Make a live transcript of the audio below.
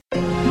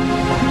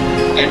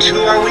And who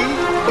are we?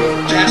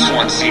 That's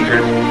one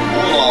secret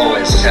we'll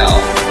always tell.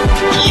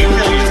 You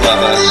know you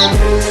love us.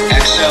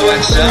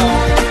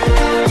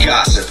 XOXO,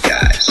 Gossip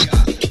Guys.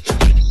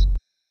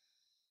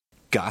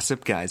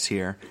 Gossip Guys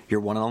here, your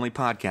one and only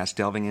podcast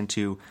delving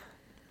into...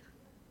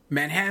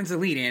 Manhattan's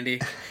Elite,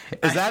 Andy.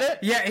 Is that it?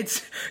 Yeah,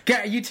 it's...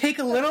 You take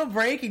a little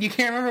break and you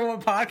can't remember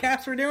what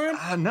podcast we're doing?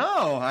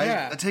 No,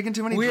 I've taken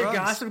too many drugs. We're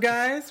Gossip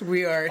Guys.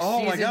 We are Oh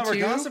my season God, 2. we're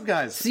Gossip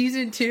Guys.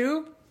 Season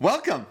 2.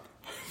 Welcome.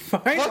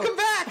 Finally. Welcome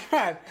back.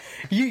 God,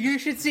 you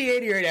should see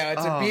Andy right now.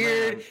 It's a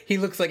beard. Man. He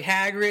looks like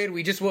Hagrid.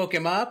 We just woke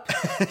him up.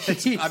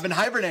 I've been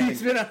hibernating.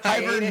 He's been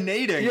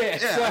hibernating.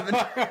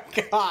 Yeah.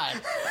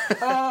 God.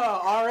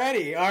 Oh,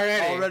 already.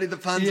 Already the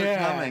puns are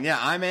coming. Yeah,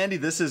 I'm Andy.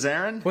 This is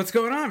Aaron. What's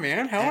going on,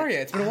 man? How are you?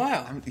 It's been a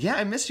while.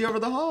 I missed you over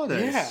the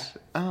holidays. Yeah.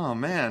 Oh,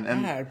 man.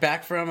 And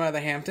back from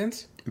the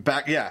Hamptons.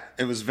 back,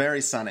 it was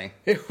very sunny.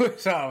 It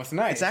was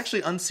nice. It's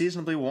actually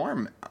unseasonably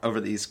warm over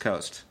the East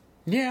Coast.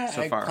 Yeah,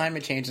 so far.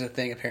 Climate change is a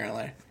thing,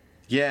 apparently.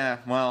 Yeah,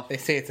 well... They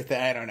say it's a thing.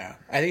 I don't know.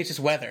 I think it's just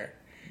weather.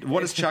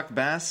 What does Chuck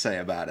Bass say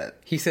about it?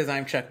 He says,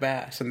 I'm Chuck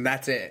Bass, and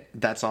that's it.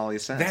 That's all he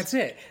says. That's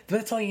it.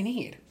 That's all you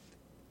need.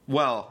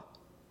 Well,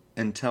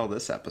 until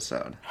this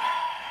episode.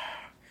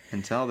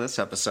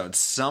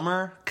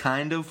 Summer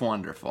Kind of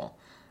Wonderful.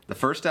 The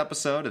first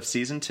episode of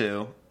Season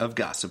 2 of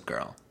Gossip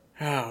Girl.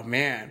 Oh,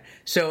 man.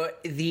 So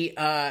the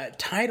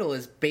title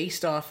is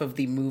based off of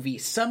the movie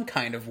Some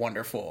Kind of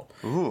Wonderful.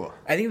 Ooh.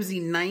 I think it was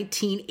the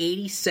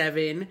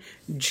 1987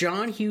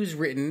 John Hughes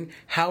written,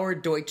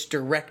 Howard Deutsch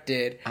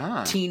directed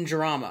teen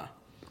drama.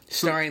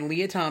 Starring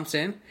Leah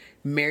Thompson,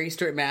 Mary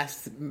Stuart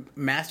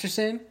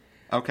Masterson,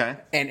 Okay.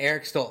 and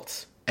Eric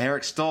Stoltz.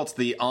 Eric Stoltz,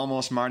 the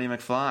almost Marty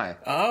McFly.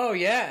 Oh,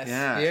 yes.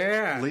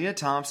 Yeah. Leah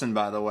Thompson,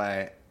 by the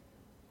way,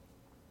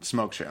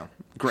 smoke show.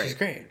 Great. She's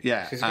great.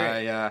 Yeah. She's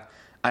great.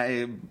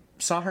 I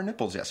saw her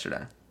nipples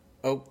yesterday.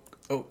 Oh,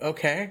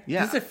 okay.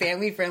 Yeah. Is this a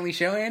family-friendly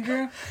show,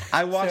 Andrew?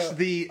 I watched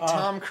the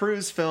Tom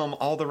Cruise film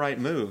All the Right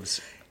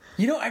Moves.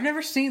 You know, I've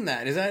never seen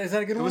that. Is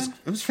that a good one?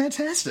 It was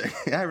fantastic.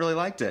 Yeah, I really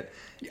liked it.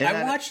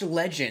 I watched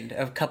Legend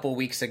a couple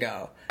weeks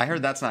ago. I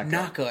heard that's not good.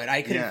 Not good.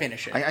 I couldn't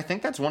finish it. I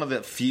think that's one of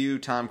the few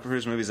Tom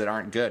Cruise movies that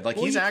aren't good. Like,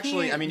 Well, he's you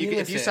actually... can't- I mean, you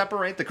if you listen.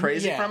 separate the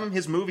crazy from him,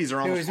 his movies are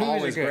almost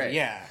always good. great.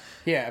 Yeah.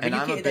 But And you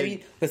I'm a can't...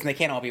 big- listen, they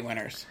can't all be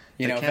winners.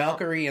 You know, can't all-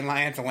 Valkyrie and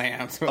Lions and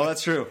Lambs. Oh,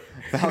 that's true.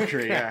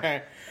 Valkyrie,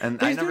 yeah. And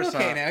But I he's never doing saw...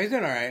 okay now. He's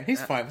doing all right.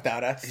 He's fine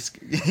without us.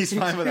 He's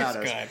fine without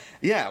us. good.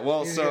 Yeah,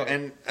 well, He's so...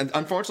 good. And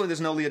unfortunately,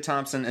 there's no Leah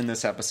Thompson in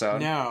this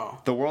episode. No.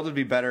 The world would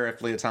be better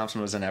if Leah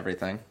Thompson was in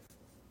everything.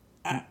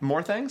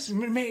 More things?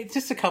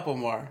 Just a couple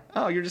more.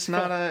 Oh, you're just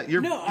not a...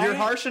 You're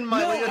harshing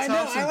my Leah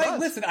Thompson buzz.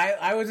 Listen,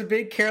 I was a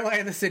big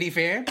Caroline the City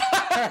fan.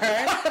 All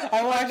right?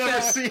 I watched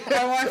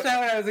that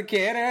when I was a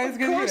kid. Of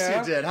course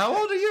you did. How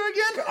old are you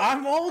again?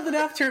 I'm old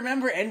enough to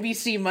remember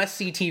NBC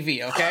must-see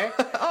TV, okay?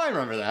 Oh, I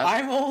remember that.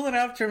 I'm old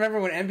enough to remember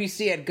when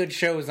NBC had good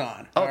shows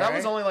on. Oh, that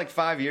was only like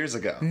 5 years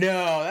ago.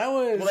 No, that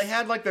was... Well, they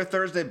had like their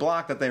Thursday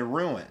block that they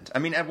ruined. I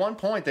mean, at one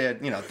point they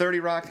had, 30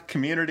 Rock,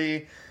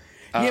 Community...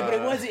 Yeah, but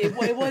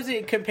it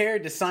wasn't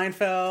compared to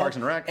Seinfeld, Parks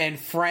and Rec, and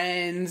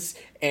Friends,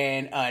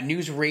 and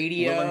News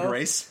Radio. Will and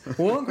Grace.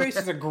 Will and Grace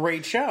is a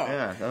great show.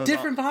 Yeah,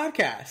 different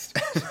podcast,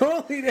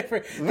 totally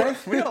different.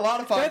 We had a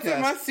lot of podcasts. That's a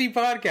must-see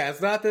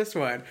podcast, not this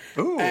one.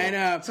 Ooh, and,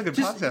 that's a good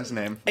podcast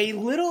name. A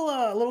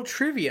little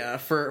trivia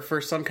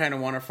for Some Kind of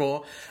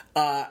Wonderful.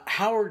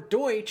 Howard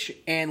Deutsch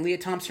and Leah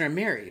Thompson are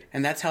married,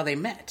 and that's how they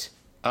met.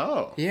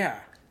 Oh, yeah.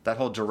 That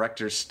whole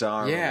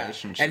director-star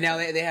relationship. And now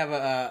they have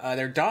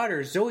their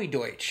daughter, Zoe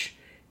Deutsch.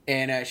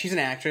 And she's an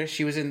actress.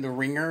 She was in The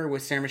Ringer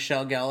with Sarah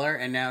Michelle Gellar,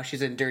 and now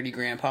she's in Dirty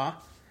Grandpa.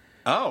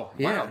 Oh,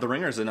 Yeah. wow. The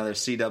Ringer is another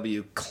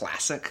CW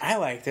classic. I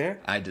liked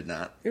it. I did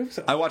not. It was-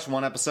 I watched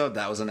one episode.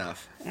 That was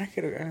enough. I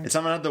could have. It's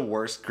not the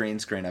worst green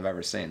screen I've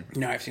ever seen.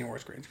 No, I've seen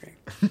worse green screen.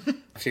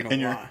 I've seen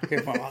a lot. I've seen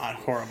a lot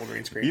of horrible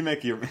green screen. You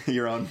make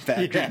your own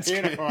bad green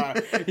screen.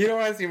 You don't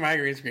want to see my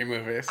green screen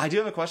movies. I do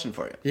have a question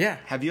for you. Yeah.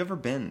 Have you ever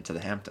been to the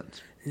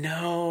Hamptons?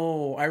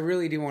 No, I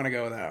really do want to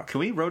go, though. Can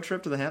we road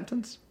trip to the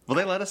Hamptons? Will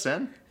they let us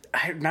in?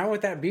 Not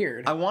with that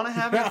beard. I want to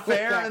have an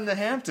affair in the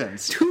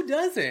Hamptons. Who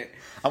doesn't?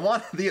 I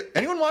want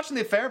anyone watching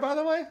The Affair, by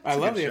the way? I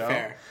love The show.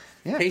 Affair.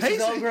 Yeah, Pacey's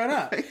Pacey. all grown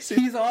up. Pacey.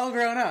 He's all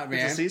grown up, Good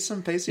man. to see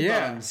some Pacey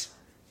buns.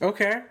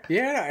 Okay.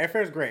 Yeah, no,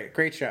 Affair's great.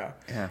 Great show.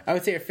 Yeah. I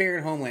would say Affair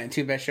and Homeland,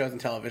 two best shows on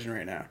television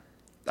right now.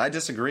 I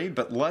disagree,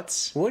 but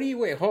let's...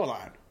 Wait, hold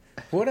on.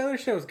 What other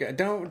shows good?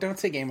 Don't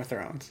say Game of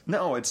Thrones.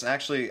 No, it's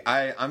actually...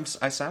 I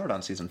soured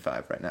on season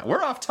 5 right now.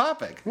 We're off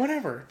topic.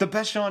 Whatever. The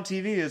best show on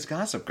TV is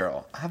Gossip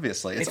Girl,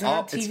 obviously. It's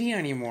not on TV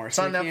anymore. It's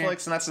on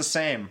Netflix, and that's the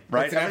same,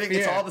 right? Everything,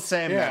 it's all the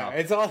same now.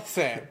 It's all the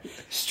same.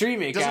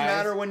 Stream it, It doesn't guys.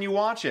 matter when you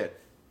watch it.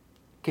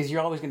 Because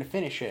you're always going to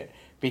finish it,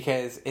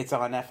 because it's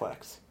on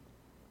Netflix.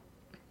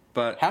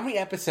 But How many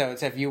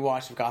episodes have you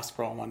watched of Gossip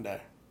Girl in one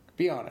day?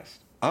 Be honest.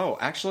 Oh,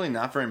 actually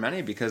not very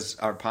many, because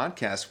our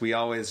podcast, we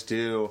always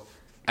do...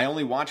 I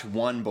only watch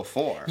one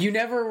before. You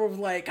never were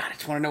like, God, I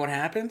just want to know what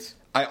happens?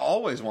 I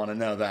always want to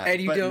know that. And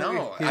you but don't...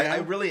 no, you know? I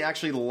really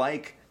actually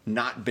like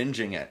not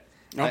binging it.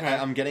 Okay.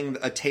 I'm getting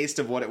a taste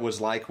of what it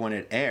was like when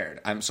it aired.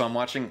 I'm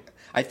watching.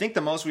 I think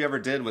the most we ever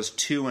did was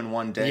 2 in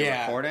one day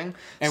recording,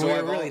 and so we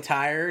were really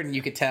tired, and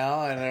you could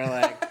tell. And they're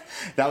like,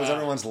 that was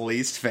everyone's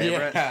least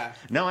favorite. Yeah.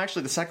 No,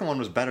 actually, the second one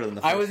was better than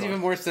the first I was one.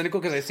 even more cynical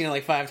because I've seen it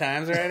like 5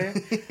 times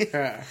already.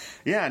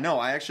 Yeah, no,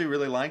 I actually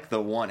really like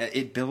the one.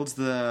 It builds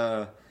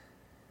what's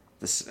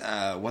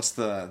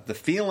the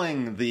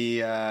feeling,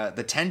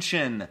 the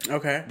tension,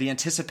 the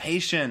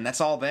anticipation.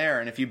 That's all there.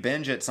 And if you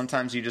binge it,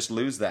 sometimes you just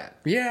lose that.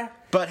 Yeah.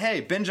 But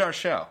hey, binge our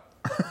show.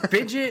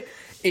 Binge it,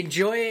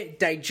 enjoy it,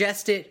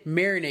 digest it,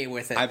 marinate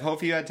with it. I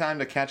hope you had time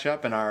to catch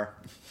up in our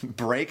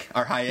break,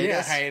 our hiatus.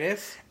 Yeah,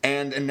 hiatus.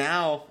 And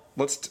now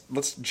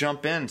let's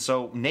jump in.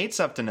 So Nate's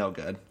up to no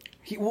good.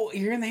 Well,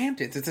 you're in the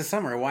Hamptons. It's a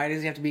summer. Why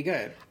does he have to be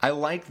good? I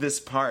like this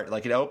part.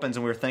 Like, it opens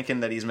and we were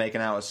thinking that he's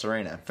making out with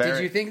Serena.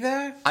 Did you think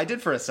that? I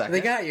did for a second.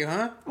 They got you,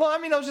 huh? Well, I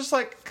mean, I was just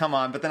like, come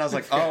on. But then I was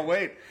like, oh,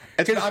 wait.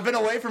 I've been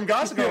away from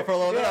Gossip Girl for a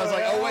little bit. I was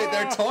like, oh, wait,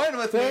 they're toying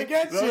with me.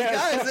 Those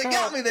guys, they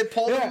got me. They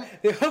pulled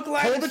They hook,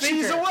 line, pulled and the sinker.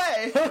 cheese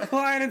away. Hook,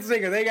 line, and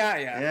sinker. They got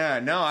you. Yeah,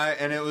 no,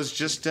 and it was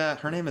just,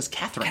 her name is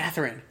Catherine.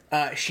 Catherine.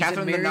 She's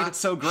Catherine a married, the Not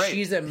So Great.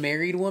 She's a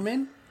married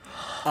woman.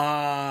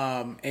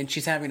 And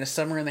she's having a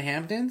summer in the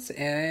Hamptons,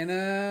 and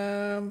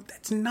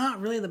that's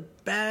not really the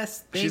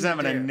best thing. She's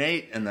having to a do.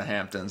 Nate in the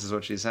Hamptons, is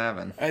what she's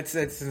having.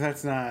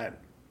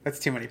 That's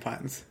too many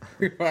puns.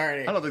 We've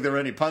already. I don't think there were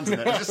any puns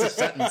in it. It's just a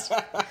sentence.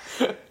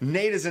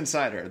 Nate is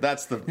inside her.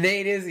 That's the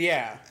Nate is,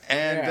 yeah,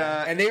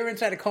 and they were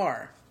inside a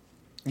car.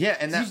 Yeah,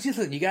 and that.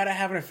 You gotta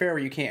have an affair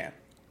where you can,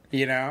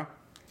 you know.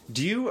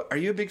 Are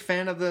you a big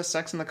fan of the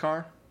sex in the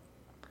car?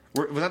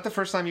 Was that the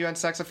first time you had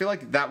sex? I feel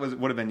like that would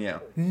have been you.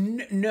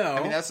 No,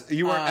 I mean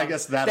you weren't. I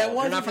guess that old.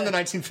 You're not from the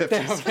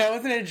 1950s. That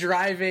wasn't a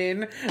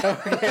drive-in.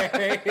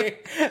 Okay,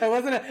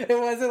 it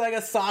wasn't like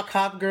a sock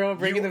hop girl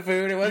bringing the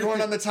food. It wasn't. You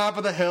weren't on the top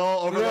of the hill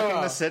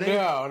overlooking the city.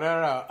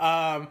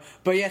 No.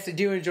 But yes, I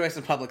do enjoy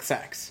some public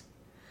sex.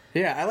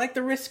 Yeah, I like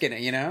the risk in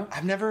it. You know,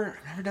 I've never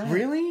done it.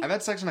 Really? I've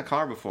had sex in a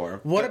car before.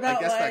 What about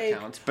I guess like? that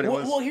counts. But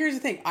well, here's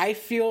the thing. I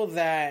feel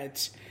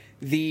that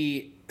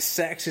the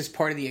sex is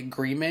part of the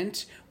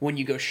agreement when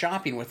you go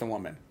shopping with a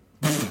woman.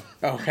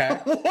 Okay.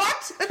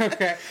 What?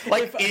 Okay.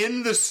 Like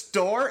in the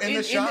store, in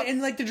the shop, in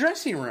like the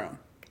dressing room.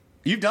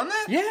 You've done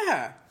that?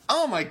 Yeah.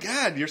 Oh my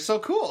God, you're so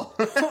cool.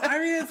 I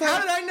mean, it's like, how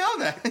did I know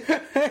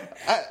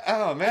that?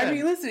 Oh man. I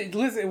mean, listen.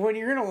 When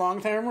you're in a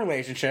long-term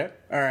relationship,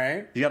 all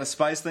right, you got to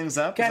spice things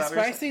up. got to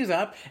spice things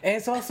up, and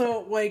it's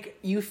also like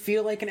you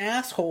feel like an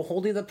asshole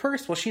holding the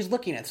purse while she's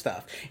looking at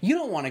stuff. You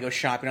don't want to go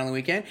shopping on the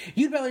weekend.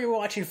 You'd rather you're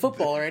watching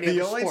football or any other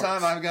The only sports.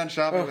 time I've gone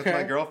shopping with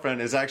my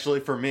girlfriend is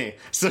actually for me.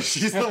 So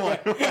she's the one.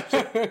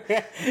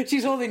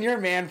 She's holding your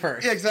man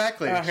purse. Yeah,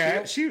 exactly.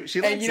 Okay. She likes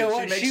and you know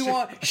it.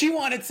 what? She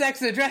wanted sex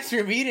in the dressing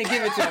room. You didn't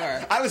give it to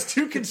her. I was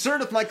too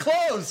concerned with my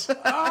clothes.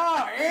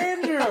 Oh,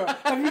 Andrew,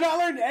 have you not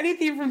learned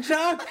anything from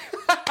Chuck?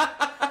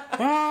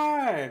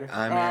 God.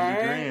 I'm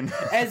Andy Green.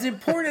 As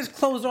important as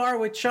clothes are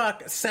with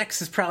Chuck,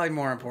 sex is probably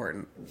more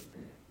important.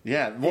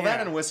 Yeah, well,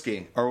 that and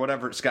whiskey or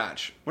whatever,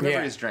 scotch,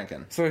 whatever he's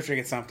drinking. So he's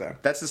drinking something.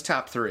 That's his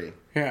top 3.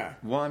 Yeah.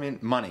 Well, I mean,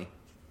 money.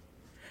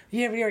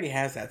 Yeah, but he already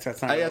has that, so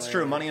it's not. That's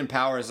true. Money and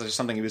power is just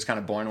something he was kind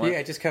of born with. Yeah,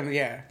 it just comes.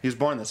 Yeah, he was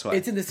born this way.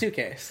 It's in the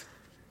suitcase.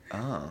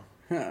 Oh,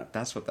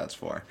 that's what that's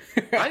for.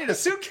 I need a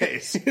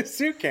suitcase. A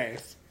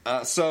suitcase.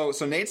 So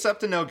Nate's up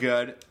to no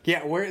good.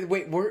 Yeah.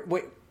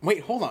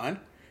 Wait. Hold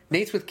on.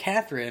 Nate's with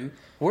Catherine.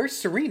 Where's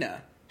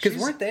Serena? Because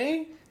weren't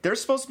they? They're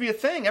supposed to be a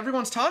thing.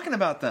 Everyone's talking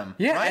about them.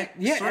 Yeah, right?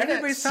 yeah. Serena,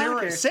 Everybody's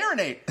talking.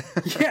 Serenade.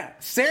 Yeah,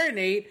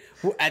 Serenade.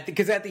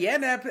 Because at the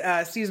end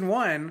of season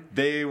 1,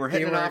 they were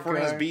hitting it off. We're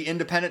going to be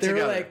independent together.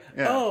 They were like,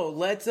 oh,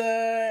 let's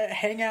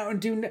hang out and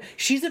do.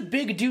 She's a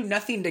big do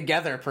nothing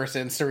together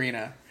person,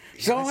 Serena.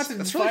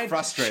 That's really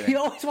frustrating. She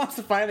always wants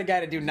to find a guy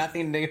to do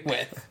nothing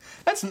with.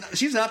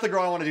 She's not the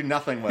girl I want to do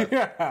nothing with.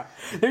 Yeah,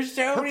 there's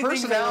so many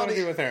things I want to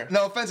do with her.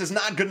 No offense, is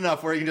not good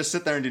enough where you can just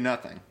sit there and do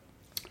nothing.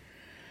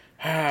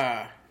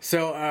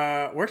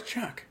 So, where's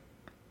Chuck?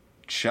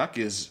 Chuck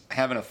is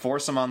having a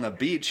foursome on the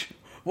beach.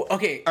 Well,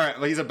 okay. All right,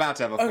 well, he's about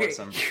to have a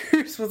foursome.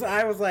 Here's what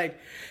I was like,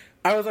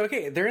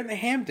 okay, they're in the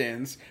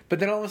Hamptons,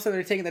 but then all of a sudden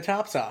they're taking the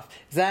tops off.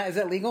 Is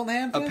that legal in the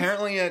Hamptons?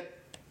 Apparently at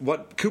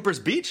Cooper's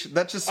Beach?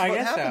 That's just what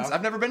happens. So.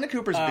 I've never been to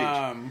Cooper's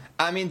Beach.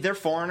 I mean, they're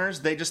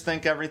foreigners. They just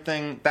think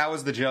everything. That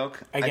was the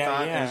joke. I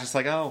thought it was just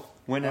like, oh,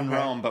 when in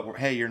Rome, but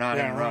hey, you're not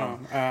in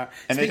Rome. And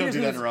they don't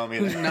do that in Rome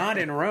either. Who's not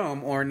in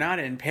Rome or not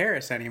in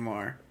Paris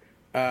anymore?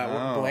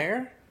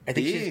 Blair? I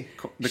think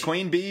the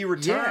Queen Bee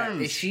returns.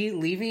 Yeah. Is she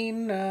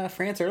leaving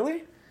France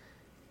early?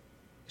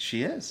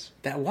 She is.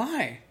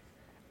 Why?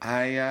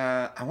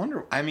 I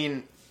wonder. I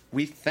mean,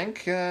 we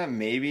think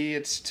maybe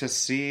it's to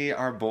see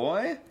our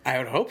boy. I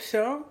would hope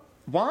so.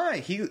 Why?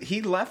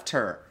 He left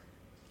her.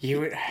 He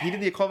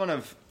did the equivalent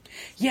of.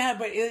 Yeah,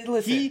 but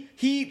listen.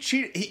 He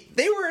cheated.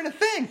 They were in a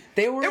thing.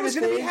 They were. It was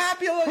going to be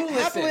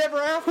happily ever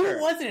after.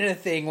 Who wasn't in a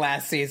thing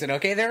last season?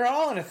 Okay, they were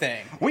all in a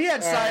thing. We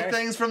had side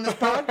things from this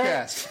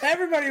podcast.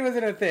 Everybody was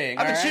in a thing.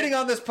 I've been cheating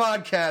on this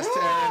podcast,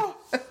 Aaron.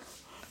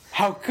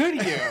 How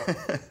could you?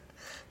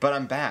 But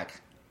I'm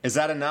back. Is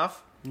that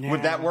enough? Yeah,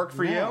 would that work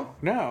for you?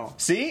 No.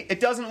 See? It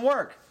doesn't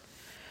work.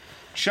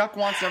 Chuck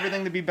wants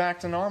everything to be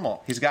back to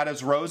normal. He's got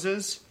his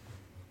roses.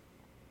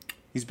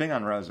 He's big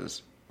on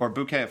roses. Or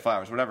bouquet of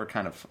flowers, whatever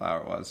kind of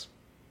flower it was.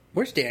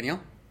 Where's Daniel?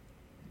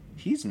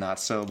 He's not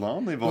so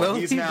lonely, boy.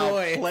 Lonely He's now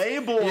boy.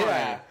 Playboy.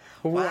 Yeah.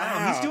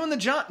 Wow. He's doing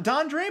the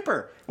Don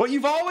Draper. What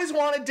you've always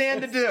wanted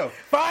Dan to do.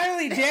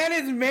 Finally, Dan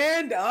is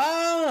manned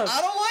up.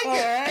 I don't like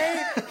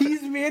it. Right?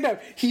 He's manned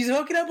up. He's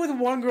hooking up with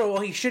one girl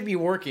while he should be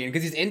working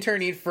because he's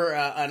interning for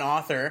an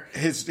author.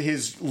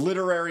 His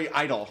literary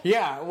idol.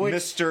 Yeah.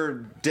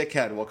 Mr.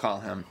 Dickhead, we'll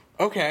call him.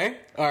 Okay.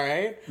 All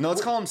right. No,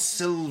 let's call him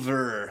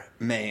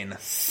Silvermane.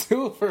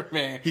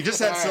 Silvermane. He just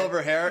had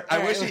silver hair.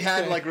 I wish he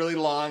had like really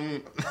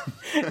long.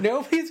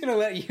 Nobody's gonna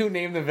let you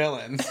name the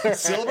villains.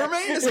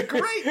 Silvermane is a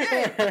great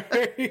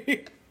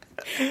name.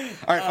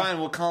 All right, fine.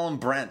 We'll call him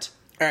Brent.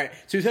 All right,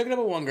 so he's hooking up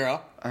with one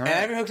girl, and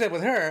after he hooks up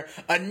with her,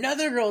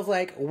 another girl's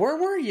like, "Where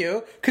were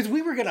you? Because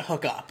we were gonna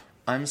hook up."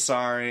 I'm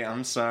sorry.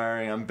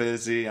 I'm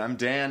busy. I'm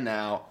Dan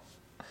now.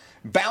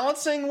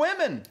 Balancing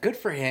women. Good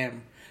for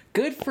him.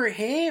 Good for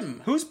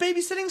him. Who's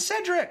babysitting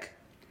Cedric?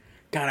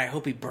 God, I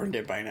hope he burned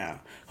it by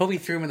now. Hope he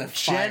threw him in the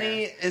fire.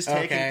 Jenny is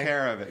taking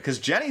care of it because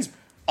Jenny's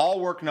all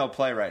work, no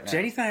play right now.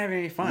 Jenny's not having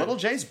any fun. Little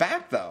Jay's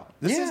back though.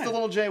 This is the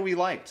little Jay we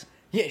liked.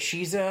 Yeah,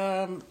 she's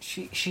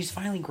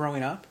finally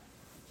growing up,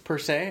 per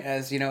se,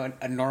 as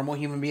a normal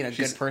human being,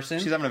 good person.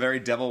 She's having a very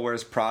Devil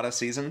Wears Prada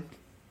season.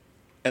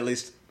 At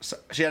least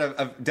she had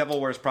a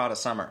Devil Wears Prada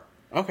summer.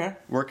 Okay.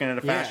 Working at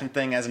a fashion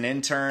thing as an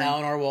intern.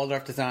 Eleanor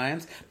Waldorf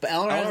Designs. But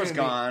Eleanor's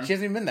gone. She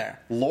hasn't even been there.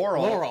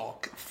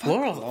 Laurel's a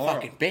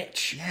fucking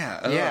bitch.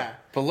 Yeah. Yeah.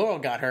 But Laurel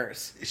got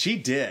hers. She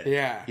did.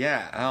 Yeah.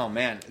 Yeah. Oh,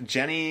 man.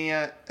 Jenny,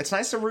 it's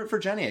nice to root for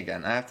Jenny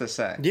again, I have to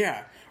say.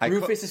 Yeah.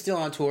 Rufus is still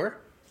on tour.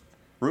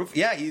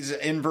 He's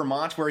in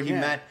Vermont where he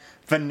met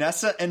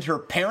Vanessa and her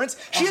parents.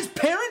 She has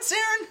parents,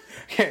 Aaron?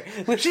 Okay,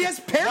 she has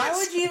parents? Why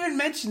would you even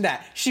mention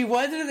that? She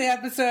wasn't in the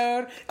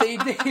episode.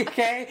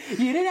 Okay?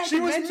 You didn't have to mention it. She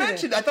was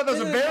mentioned. I thought that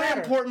was a very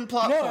important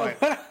plot point.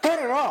 Not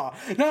at all.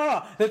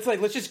 No. That's like,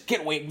 let's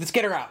get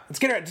her out. Let's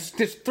get her out.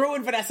 Just throw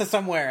in Vanessa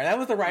somewhere. That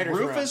was the writer's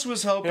room. Rufus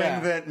was hoping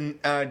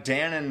that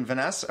Dan and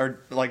Vanessa, or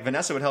like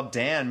Vanessa would help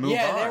Dan move on.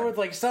 Yeah, there was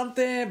like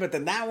something, but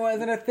then that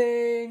wasn't a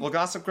thing. Well,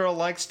 Gossip Girl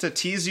likes to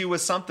tease you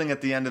with something at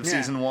the end of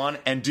season 1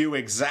 and do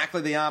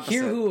exactly the opposite.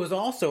 Here who was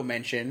also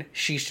mentioned,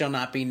 she shall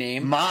not be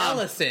named, Mom.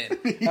 Allison.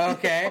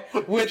 Okay,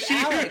 with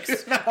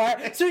Alex.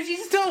 So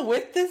she's still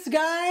with this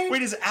guy?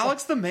 Wait, is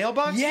Alex the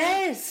mailbox?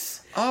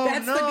 Yes. Oh,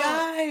 that's the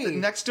guy.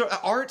 Next door,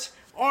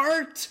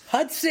 Art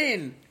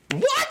Hudson.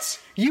 What?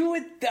 You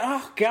would?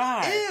 Oh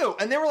God. Ew!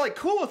 And they were like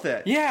cool with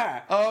it.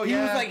 Yeah. Oh yeah.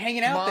 He was like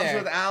hanging out Mom's there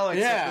with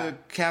Alex at the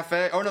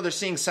cafe. Oh no, they're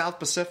seeing South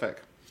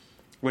Pacific,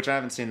 which I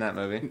haven't seen that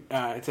movie.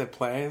 It's a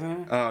play, isn't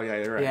it? Oh yeah,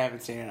 you're right. Yeah, I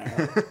haven't seen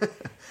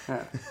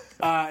it.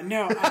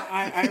 No,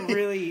 I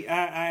really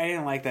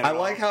didn't like that. I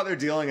like how they're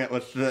dealing it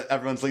with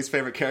everyone's least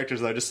favorite characters.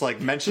 Though, just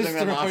like mentioning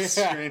them off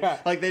screen. Yeah.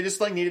 Like they just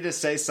like needed to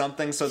say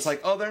something, so it's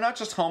like, oh, they're not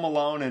just home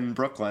alone in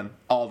Brooklyn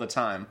all the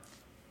time.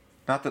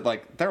 Not that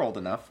like they're old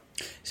enough.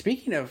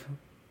 Speaking of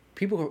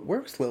people,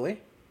 where's Lily?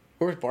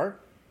 Where's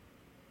Bart?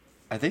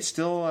 Are they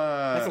still?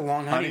 That's a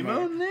long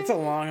honeymoon. It's a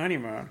long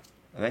honeymoon.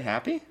 Are they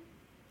happy?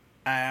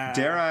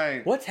 Dare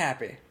I? What's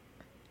happy?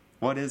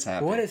 What is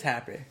happy? What is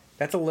happy?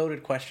 That's a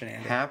loaded question,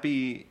 Andy.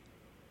 Happy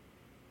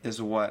is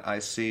what I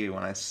see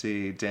when I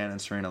see Dan and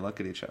Serena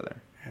look at each other.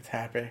 That's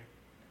happy.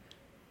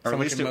 Or so at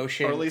much least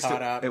emotion or at least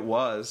caught up. It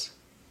was.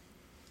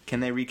 Can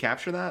they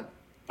recapture that?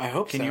 I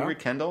hope so. Can you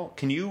rekindle?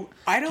 Can you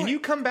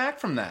come back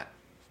from that?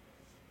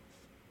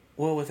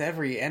 Well, with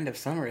every end of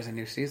summer is a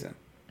new season.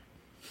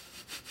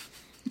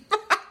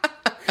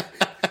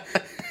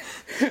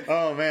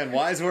 Oh man,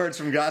 wise words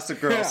from Gossip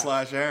Girl /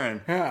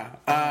 Aaron.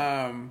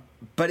 Yeah.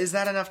 But is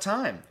that enough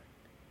time?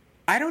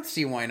 I don't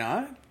see why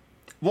not.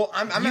 Well,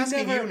 I'm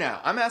asking you now.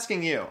 I'm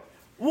asking you.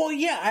 Well,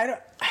 yeah, I don't.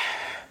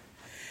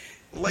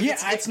 Like,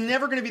 it's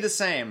never going to be the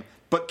same.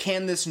 But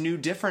can this new,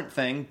 different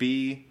thing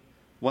be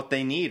what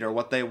they need or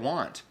what they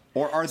want?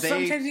 Or are they?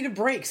 Sometimes you need a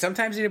break.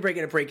 Sometimes you need a break,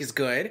 and a break is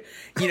good.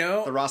 You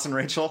know, the Ross and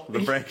Rachel, the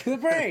break, the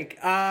break.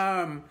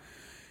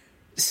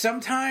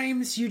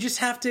 Sometimes you just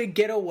have to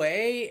get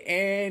away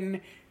and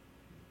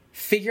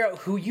figure out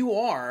who you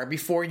are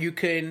before you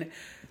can.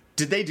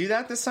 Did they do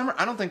that this summer?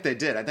 I don't think they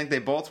did. I think they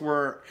both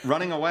were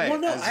running away. Well,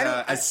 no,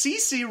 as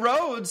Cece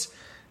Rhodes,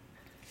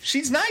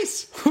 she's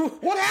nice.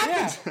 What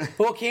happened? Yeah.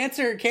 Well,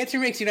 cancer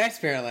makes you nice,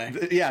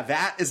 apparently. Yeah,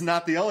 that is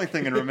not the only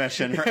thing in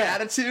remission. Her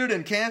attitude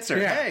and cancer.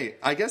 Yeah. Hey,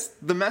 I guess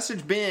the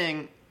message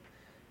being,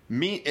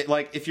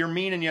 if you're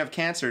mean and you have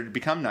cancer, to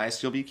become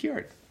nice, you'll be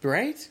cured.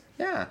 Right?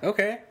 Yeah.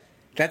 Okay.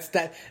 That's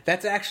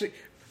actually.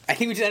 I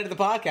think we just ended the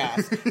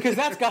podcast because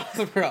that's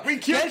Gossip Girl. We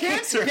cure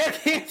cancer.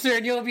 Get cancer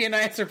and you'll be a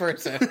nicer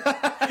person.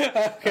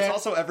 Okay. It's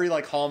also every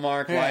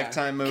Hallmark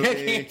Lifetime movie.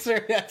 Get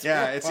cancer. That's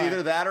it's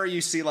either that or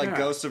you see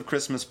Ghosts of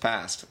Christmas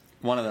Past.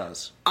 One of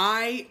those.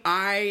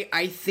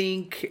 I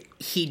think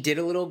he did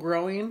a little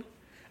growing.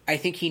 I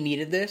think he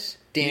needed this.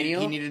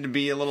 Daniel. He needed to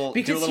be do a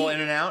little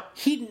in and out.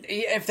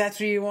 If that's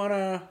what you want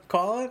to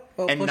call it.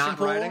 And not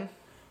writing.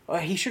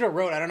 He should have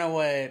wrote. I don't know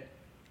what.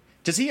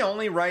 Does he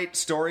only write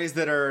stories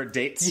that are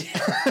dates? Yes,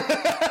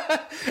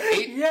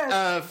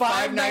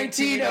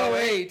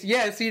 5/19/08.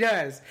 Yes, he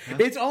does. Huh?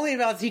 It's only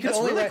about. That's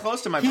really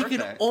close to my birthday. He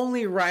can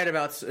only write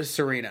about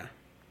Serena.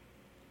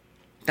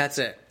 That's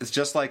it. It's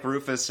just like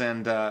Rufus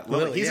and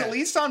Lily. He's at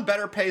least on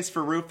better pace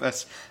for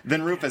Rufus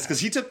than Rufus because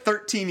he took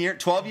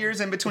 12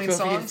 years in between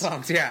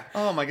songs. Yeah.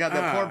 Oh my god,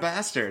 that poor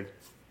bastard.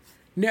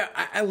 No,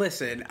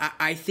 listen.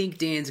 I think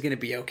Dan's going to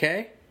be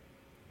okay.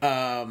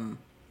 I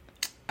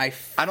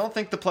don't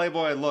think the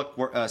Playboy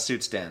look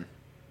suits Dan.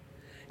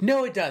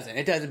 No, it doesn't.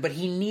 It doesn't. But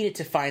he needed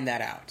to find that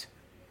out.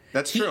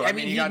 That's true. I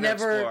mean, he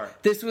never.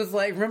 This was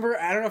like.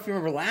 Remember? I don't know if you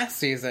remember last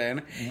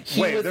season.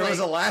 There was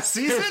a last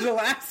season. There was a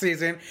last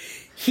season.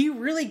 He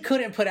really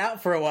couldn't put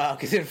out for a while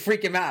because it would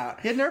freak him out.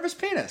 He had nervous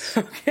penis.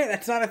 Okay,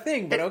 that's not a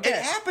thing, but okay. It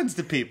happens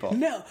to people.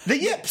 No. The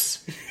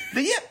yips.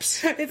 The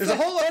yips. There's a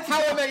whole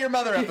How I Met Your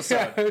Mother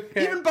episode. Yeah,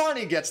 okay. Even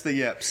Barney gets the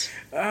yips.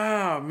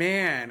 Oh,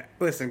 man.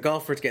 Listen,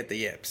 golfers get the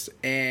yips.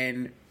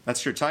 And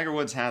that's true. Tiger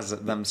Woods has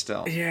them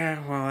still.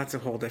 Yeah, well, that's a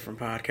whole different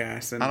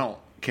podcast. And I don't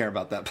care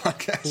about that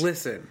podcast.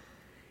 Listen,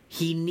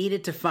 he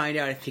needed to find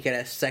out if he could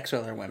have sex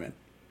with other women.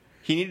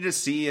 He needed to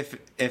see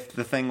if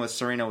the thing with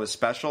Serena was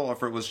special or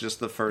if it was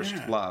just the first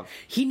love.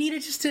 He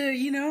needed just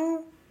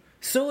to,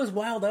 sow his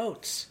wild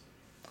oats.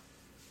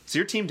 So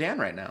you're Team Dan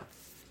right now.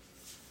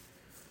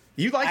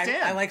 You like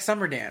Dan. I like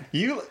Summer Dan.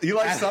 You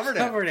like Summer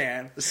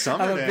Dan.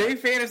 Summer Dan. I'm a big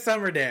fan of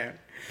Summer Dan.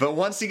 But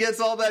once he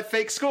gets all that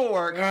fake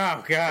schoolwork...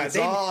 Oh, God.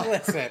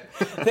 Listen,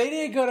 they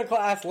didn't go to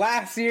class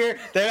last year.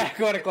 They're not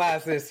going to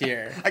class this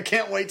year. I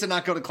can't wait to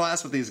not go to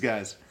class with these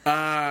guys.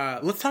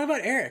 Let's talk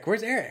about Eric.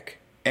 Where's Eric?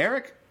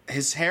 Eric...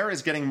 His hair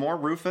is getting more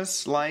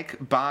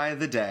Rufus-like by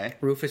the day.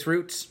 Rufus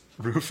Roots.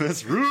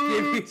 Rufus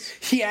Roots.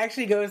 He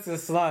actually goes to the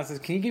salon and says,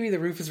 "Can you give me the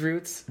Rufus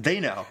Roots?" They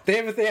know.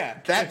 They have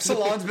That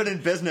salon's been in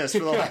business for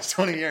the last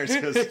 20 years.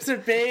 It's a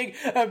big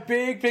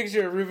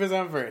picture of Rufus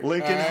Humphrey.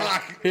 Lincoln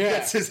Hawk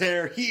gets his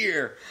hair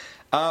here.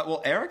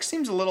 Well, Eric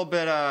seems a little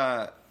bit...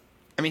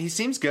 he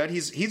seems good.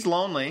 He's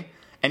lonely,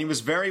 and he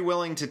was very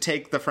willing to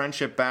take the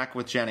friendship back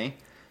with Jenny.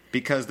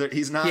 Because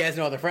he's not... He has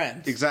no other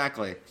friends.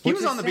 Exactly. He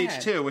was on the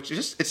beach, too, which it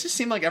just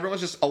seemed like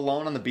everyone's just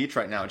alone on the beach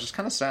right now. It's just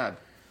kind of sad.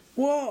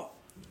 Well,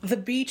 the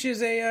beach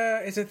is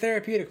a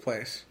therapeutic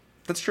place.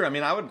 That's true. I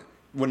mean,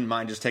 wouldn't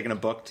mind just taking a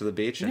book to the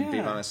beach and be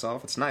by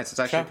myself. It's nice. It's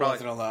actually Chuck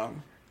wasn't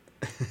alone.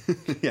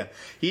 Yeah.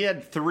 He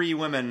had 3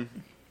 women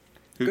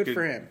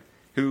for him.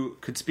 Who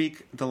could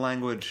speak the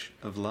language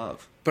of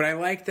love. But I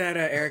like that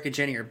Eric and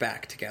Jenny are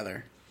back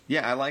together.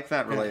 Yeah, I like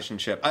that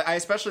relationship. I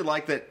especially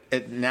like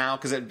that now,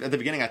 because at the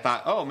beginning I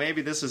thought, oh,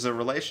 maybe this is a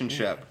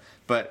relationship.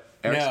 But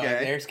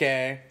Eric's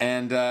gay.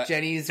 And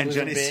Jenny's a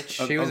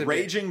bitch. She was a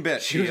raging bitch.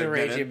 She was a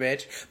raging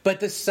bitch.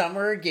 But the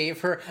Summer gave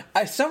her...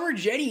 Summer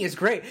Jenny is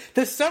great.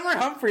 The Summer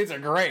Humphreys are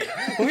great.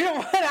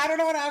 I don't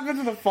know what happens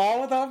in the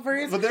fall with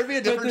Humphreys. Would there be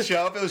a different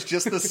show if it was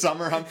just the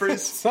Summer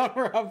Humphreys?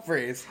 Summer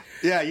Humphreys.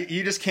 Yeah,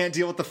 you just can't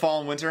deal with the fall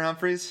and winter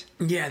Humphreys?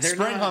 Yeah,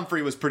 Spring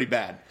Humphrey was pretty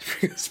bad.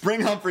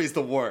 Spring Humphrey's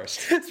the worst.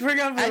 Spring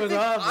Humphrey was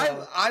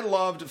awful. I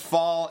loved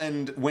fall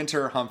and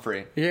winter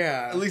Humphrey.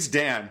 Yeah. At least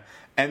Dan.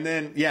 And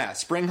then,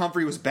 Spring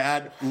Humphrey was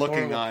bad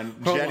looking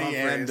on Jenny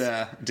and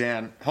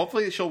Dan.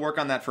 Hopefully she'll work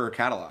on that for her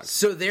catalog.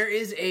 So there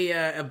is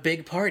a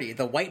big party,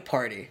 the white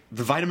party.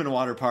 The vitamin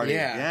water party.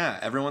 Yeah.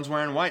 Everyone's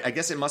wearing white. I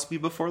guess it must be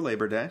before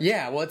Labor Day.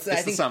 Yeah, well, I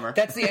think the summer.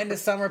 That's the end of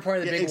summer part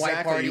of the big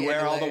white party. You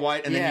wear all the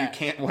white and then you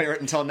can't wear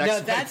it until next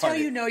party. No, that's how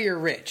you know you're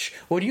rich.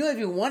 When you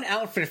only do one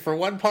outfit for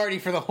one party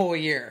for the whole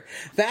year.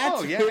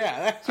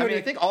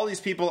 I think all these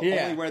people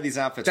only wear these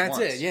outfits once.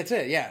 That's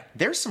it, yeah.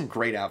 There's some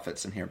great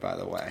outfits in here, by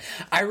the way.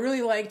 I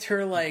really liked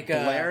her,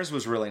 Blair's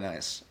was really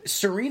nice.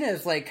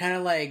 Serena's kind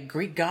of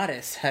Greek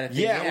goddess had a thing.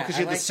 Yeah, because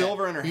she had the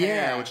silver in her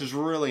hair, which is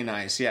really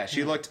nice. Yeah,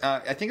 she looked.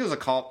 I think it was a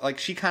call.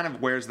 She kind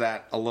of wears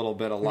that a lot.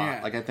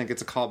 Yeah. I think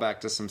it's a callback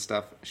to some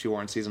stuff she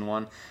wore in season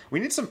 1. We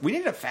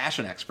need a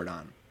fashion expert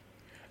on.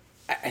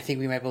 I think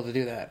we might be able to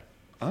do that.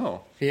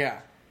 Oh,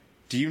 yeah.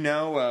 Do you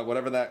know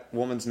whatever that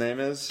woman's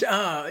name is?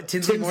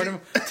 Tinsley Mortimer.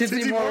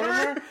 Tinsley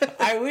Mortimer?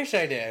 I wish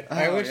I did.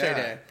 I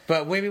did.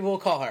 But maybe we'll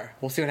call her.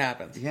 We'll see what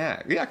happens.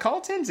 Yeah,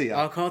 call Tinsley.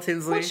 I'll call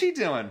Tinsley. What's she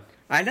doing?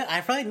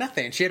 I probably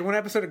nothing. She had one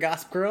episode of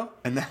Gossip Girl.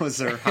 And that was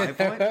her high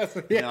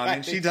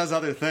point? She does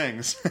other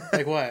things.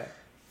 Like what?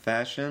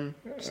 Fashion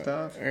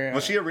stuff?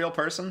 Was she a real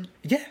person?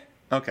 Yeah.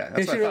 Okay,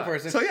 that's what I thought. Real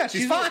person. So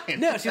she's fine.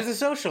 No, she was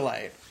a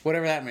socialite.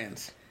 Whatever that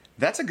means.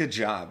 That's a good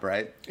job,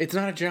 right? It's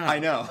not a job. I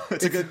know.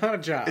 It's not a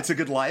job. It's a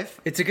good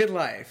life? It's a good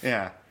life.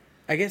 Yeah.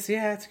 I guess,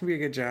 it's going to be a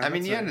good job. I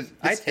mean,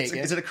 I take it.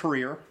 Is it a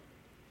career?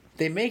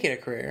 They make it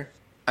a career.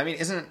 I mean,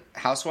 isn't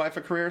housewife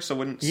a career? So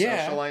wouldn't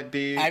socialite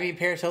be... I mean,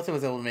 Paris Hilton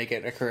was able to make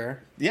it a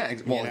career. Yeah,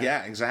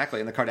 exactly.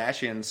 And the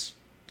Kardashians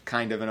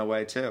kind of in a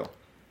way, too.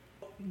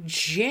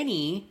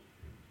 Jenny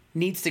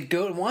wants to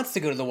go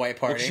to the white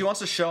party. Well, she wants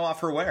to show off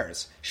her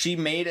wares. She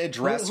made a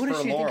dress for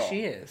Laurel. Who does she think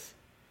she is?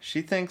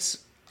 She thinks...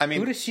 I mean,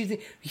 who does she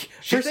think?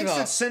 She thinks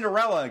it's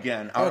Cinderella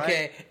again.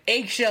 Okay, right?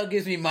 Eggshell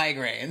gives me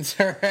migraines.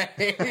 All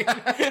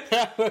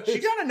right. She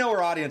got to know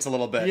her audience a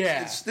little bit.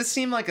 Yeah. This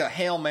seemed like a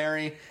Hail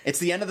Mary. It's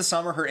the end of the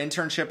summer. Her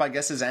internship, I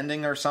guess, is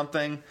ending or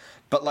something.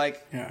 But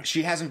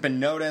she hasn't been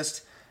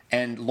noticed,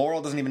 and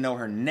Laurel doesn't even know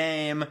her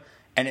name.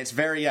 And it's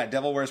very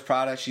Devil Wears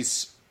Prada.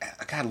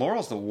 God,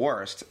 Laurel's the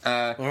worst.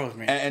 Laurel's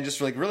mean. And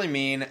just really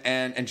mean.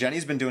 And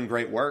Jenny's been doing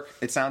great work.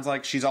 It sounds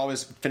like she's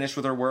always finished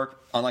with her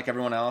work, unlike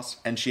everyone else.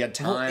 And she had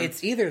time. Well,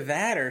 it's either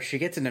that or she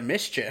gets into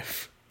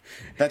mischief.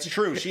 That's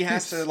true. She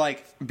has to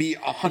be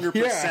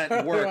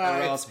 100% work, or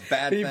else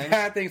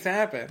bad things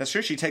happen. That's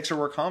true. She takes her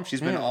work home.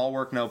 She's been all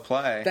work, no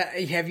play.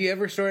 Have you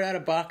ever sorted out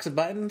a box of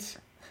buttons?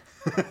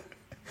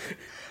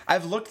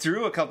 I've looked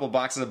through a couple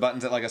boxes of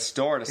buttons at a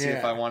store to see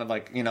if I wanted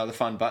the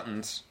fun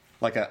buttons.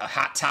 Like a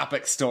Hot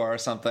Topic store or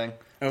something.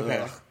 Okay.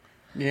 Ugh.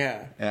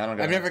 Yeah.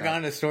 I've never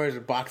gone to stores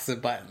with boxes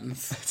of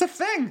buttons. It's a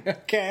thing.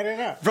 Okay, I don't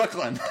know.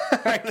 Brooklyn.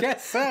 I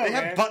guess so. They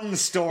have button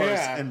stores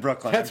in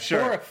Brooklyn. That's I'm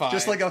sure. horrifying.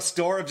 Just like a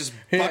store of just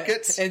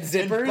buckets and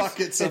zippers. And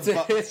buckets of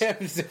buttons. They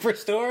have zipper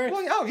stores.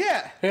 Well,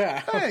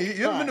 Yeah. Hey,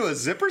 you haven't been to a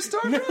zipper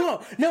store?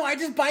 No. I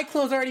just buy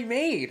clothes already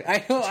made.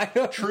 I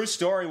know. True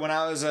story. When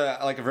I was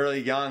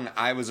really young,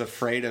 I was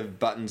afraid of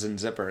buttons and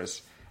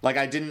zippers.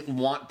 I didn't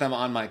want them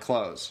on my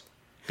clothes.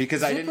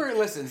 Because I didn't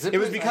listen. It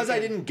was because I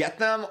didn't get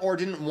them or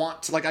didn't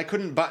want to. I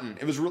couldn't button.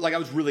 It was I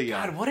was really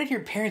young. God, what did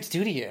your parents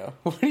do to you?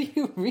 What do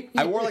you mean?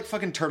 I wore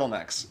fucking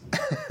turtlenecks.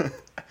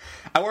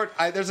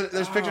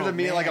 There's pictures of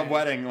me at a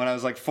wedding when I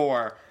was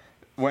 4,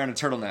 wearing a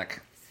turtleneck.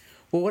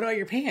 Well, what about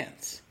your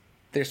pants?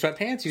 They're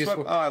sweatpants.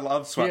 I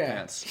love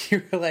sweatpants.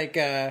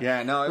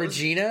 Yeah. You were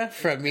Regina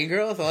from Mean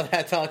Girls.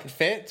 That's all I could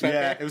fit. Sweatpants?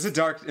 Yeah, it was a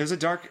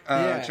dark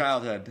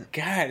childhood.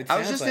 God, I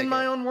was just in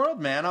my own world,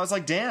 man. I was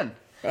like Dan.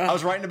 I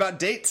was writing about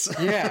dates.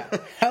 Yeah.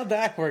 How'd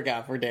that work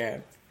out for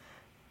Dan?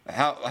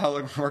 How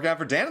it worked out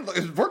for Dan?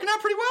 It's working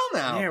out pretty well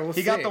now. Yeah,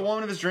 he got the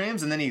woman of his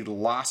dreams, and then he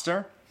lost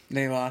her.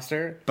 They lost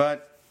her.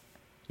 But,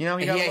 he had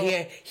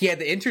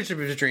the internship of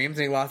his dreams,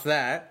 and he lost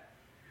that.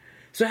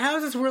 So how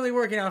is this really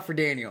working out for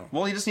Daniel?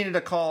 Well, he just needed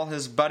to call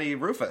his buddy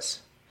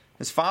Rufus.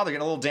 His father,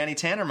 get a little Danny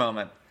Tanner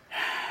moment.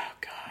 Oh,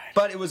 God.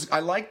 But I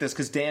like this,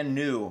 because Dan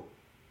knew.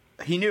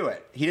 He knew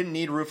it. He didn't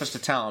need Rufus to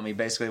tell him. He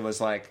basically was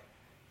like,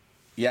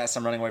 yes,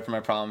 I'm running away from my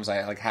problems.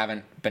 I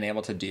haven't been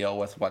able to deal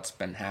with what's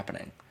been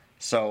happening.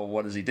 So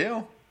what does he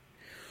do?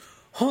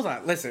 Hold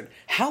on, listen.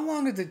 How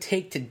long does it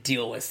take to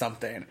deal with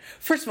something?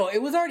 First of all, it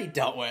was already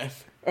dealt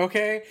with.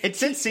 Okay, it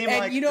did seem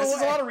like this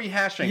is a lot of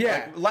rehashing.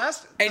 Yeah,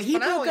 he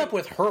broke up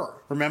with her.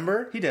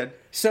 Remember, he did.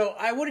 So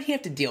what did he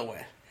have to deal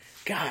with?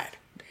 God,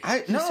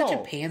 he's such a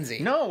pansy.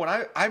 No, when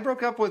I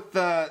broke up with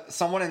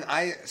someone, and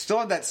I still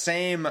had that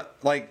same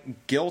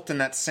guilt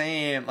and that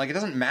same it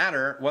doesn't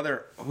matter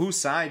whose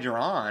side you're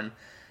on,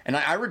 and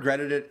I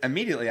regretted it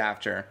immediately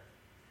after.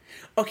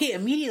 Okay,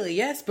 immediately,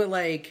 yes, but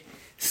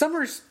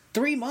summer's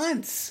 3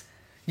 months.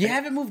 You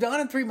haven't moved on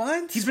in 3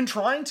 months? He's been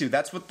trying to.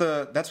 That's what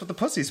the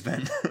pussy's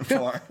been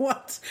for.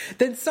 What?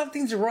 Then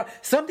something's wrong.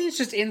 Something's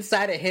just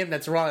inside of him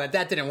that's wrong.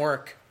 That didn't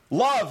work.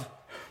 Love,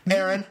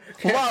 Aaron.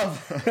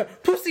 Love.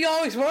 Pussy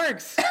always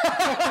works.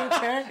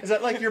 Okay. Is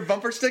that your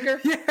bumper sticker?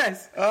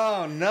 Yes.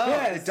 Oh, no.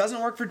 Yes. It doesn't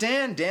work for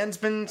Dan. Dan's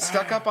been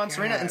stuck up on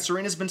Serena, and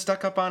Serena's been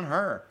stuck up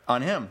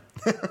on him.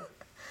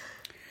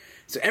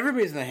 So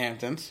everybody's in the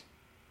Hamptons.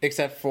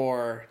 Except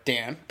for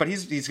Dan. But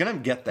he's going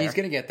to get there. He's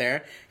going to get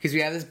there. Because we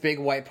have this big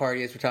white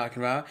party, as we're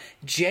talking about.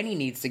 Jenny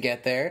needs to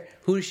get there.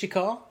 Who does she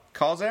call?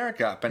 Calls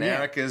Eric up. And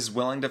Eric is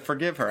willing to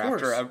forgive her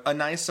after a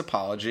nice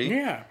apology.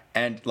 Yeah.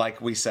 And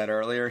like we said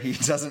earlier,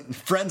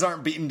 friends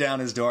aren't beating down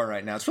his door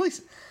right now.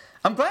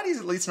 I'm glad he's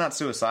at least not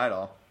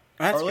suicidal.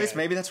 Or at least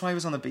maybe that's why he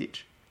was on the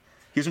beach.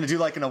 He was going to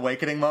do an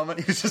awakening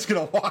moment. He was just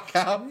going to walk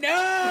out.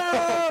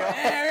 No!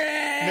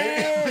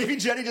 Eric! Maybe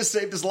Jenny just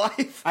saved his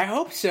life. I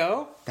hope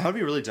so. That would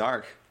be really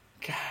dark.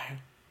 God.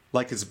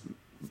 Like his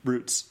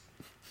roots.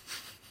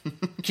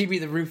 Give me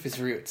the Rufus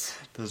Roots.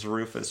 Those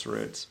Rufus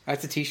Roots.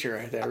 That's a t-shirt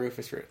right there,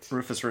 Rufus Roots.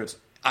 Rufus Roots.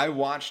 I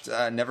watched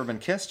Never Been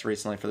Kissed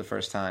recently for the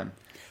first time.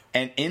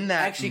 And in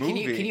that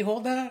movie... Can you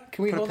hold that?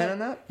 Can we hold put a pin on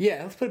that?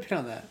 Yeah, let's put a pin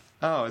on that.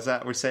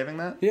 Oh, we're saving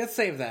that? Yeah, let's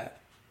save that.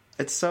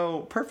 It's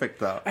so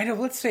perfect, though. I know,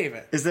 let's save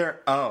it. Is there...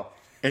 Oh,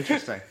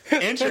 interesting.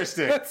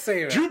 Interesting. Let's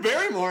save it. Drew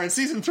Barrymore in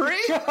season 3?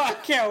 I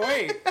can't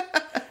wait.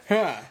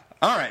 Yeah.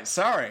 All right,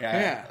 sorry.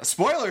 Yeah.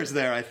 Spoilers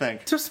there, I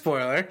think. Just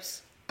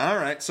spoilers. All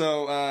right,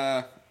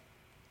 so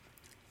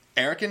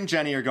Eric and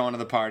Jenny are going to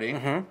the party,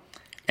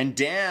 and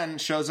Dan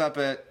shows up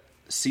at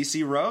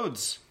CeCe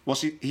Rhodes. Well,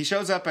 he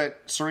shows up at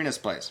Serena's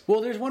place.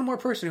 Well, there's one more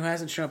person who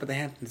hasn't shown up at the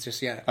Hamptons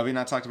just yet. Have we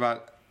not talked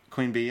about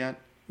Queen Bee yet?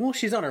 Well,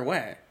 she's on her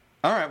way.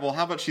 All right, well,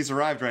 how about she's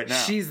arrived right now?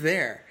 She's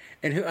there.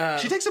 And who?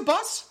 She takes a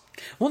bus?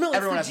 Well, no,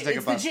 everyone has to take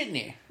a bus. It's the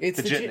Jitney.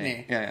 It's the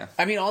Jitney. Yeah.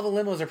 I mean, all the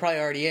limos are probably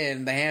already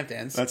in the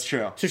Hamptons. That's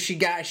true. So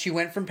she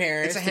went from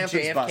Paris. It's a to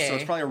Hamptons JFK. bus, so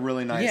it's probably a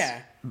really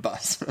nice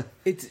bus.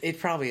 It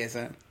probably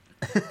isn't.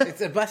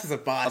 A bus is a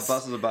bus. A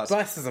bus is a bus.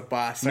 Bus is a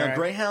bus. No,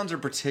 Greyhounds are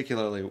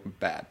particularly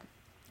bad.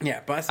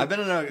 Yeah, bus. I've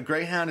been in a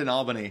Greyhound in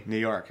Albany, New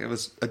York. It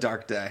was a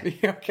dark day.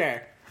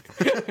 Okay.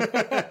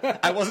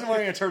 I wasn't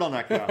wearing a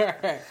turtleneck though.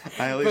 Right.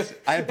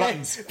 I had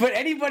buttons. But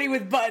anybody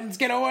with buttons,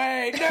 get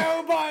away!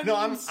 No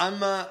buttons.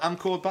 No, I'm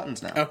cool with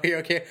buttons now.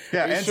 Okay.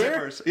 Yeah, and sure?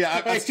 Zippers.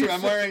 Yeah, that's true.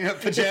 I'm wearing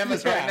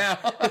pajamas right now.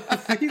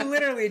 You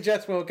literally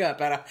just woke up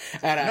at a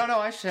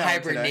I showered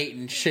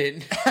hibernating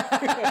shit.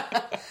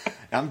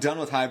 I'm done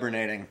with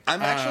hibernating.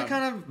 I'm actually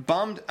kind of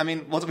bummed. I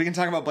mean, we can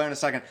talk about Blair in a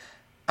second.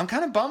 I'm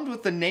kind of bummed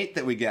with the Nate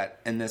that we get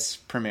in this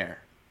premiere.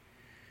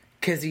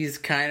 Because he's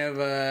kind of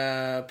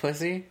a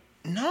pussy?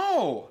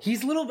 No.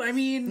 He's little,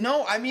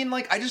 No,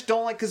 I just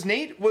don't like, because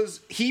Nate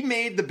he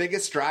made the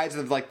biggest strides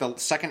of, like, the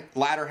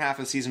latter half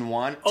of season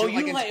 1.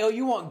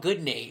 You want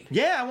good Nate.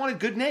 Yeah, I wanted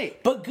good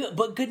Nate. But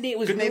good Nate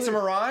was Good Nate's a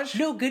mirage?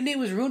 No, good Nate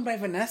was ruined by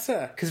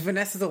Vanessa, because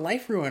Vanessa's a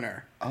life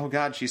ruiner. Oh,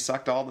 God, she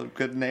sucked all the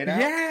good Nate out?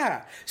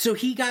 Yeah. So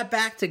he got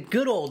back to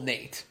good old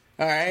Nate.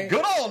 All right.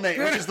 Good old Nate,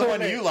 which is the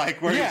one you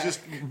like, where he's just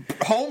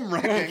home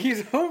wrecking.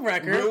 He's home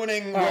wrecker.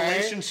 Ruining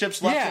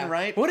relationships left and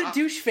right. What a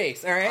douche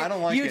face, all right? I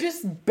don't like it. You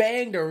just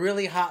banged a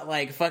really hot,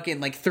 fucking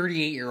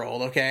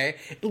 38-year-old, okay?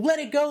 Let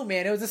it go,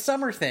 man. It was a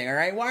summer thing, all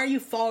right? Why are you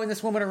following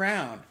this woman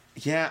around?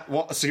 Yeah,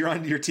 well, so you're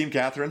on your Team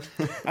Catherine?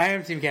 I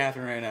am Team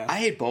Catherine right now. I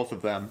hate both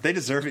of them. They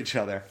deserve each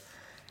other.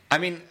 I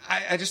mean,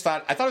 I just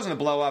thought it was going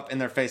to blow up in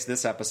their face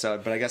this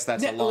episode, but I guess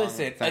that's a long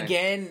thing.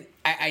 Again,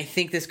 I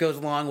think this goes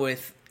along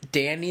with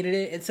Dan needed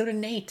it, and so did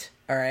Nate.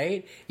 All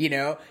right,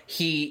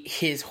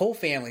 his whole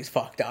family's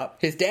fucked up.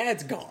 His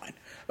dad's gone.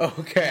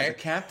 Okay, yeah, the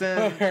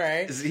captain. All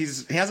right, he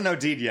hasn't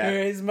OD'd yet.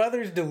 His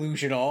mother's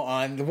delusional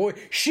on the boy.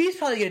 She's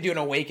probably gonna do an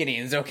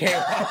Awakenings. Okay,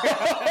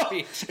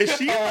 is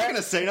she ever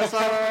gonna say us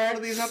on one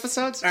of these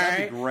episodes?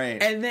 That'd be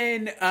great. And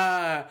then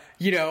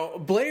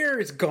Blair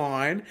is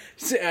gone.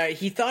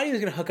 He thought he was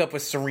gonna hook up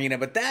with Serena,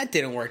 but that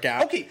didn't work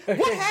out. Okay,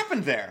 what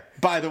happened there?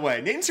 By the way,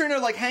 Nate and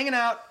Serena are hanging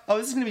out. Oh,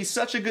 this is gonna be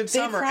such a good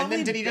summer. And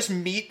then did he just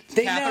meet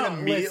Catherine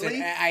immediately?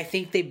 Listen, I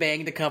think they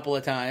banged a couple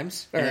of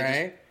times. All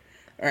right.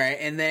 All right,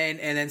 and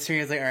then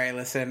Serena's like, all right,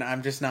 listen,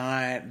 I'm just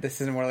not, this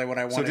isn't really what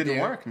I want to do. So it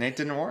didn't work? Nate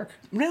didn't work?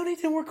 No, Nate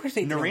didn't work. Of course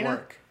Nate didn't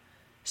work.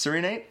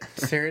 Serenate?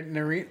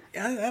 Narina?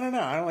 I don't know.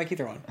 I don't like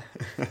either one.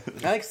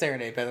 I like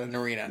Serenade better than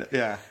Narina.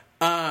 Yeah.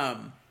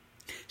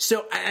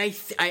 So I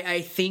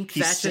think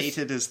he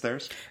sated his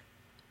thirst?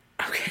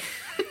 Okay.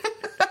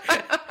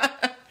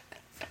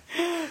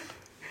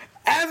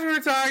 As we were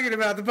talking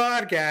about the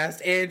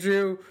podcast,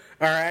 Andrew,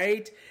 all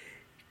right,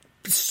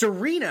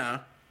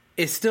 Serena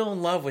is still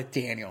in love with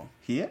Daniel.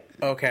 Yeah.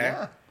 Okay.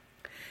 Yeah.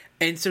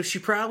 And so she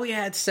probably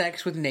had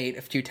sex with Nate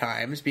a few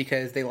times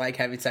because they like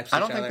having sex with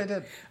each other. I don't think they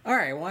did. All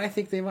right. Well, I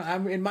think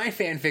in my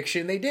fan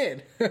fiction, they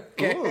did.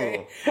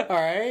 Okay. Ooh. All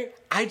right.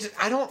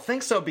 I don't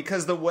think so,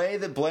 because the way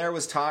that Blair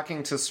was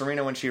talking to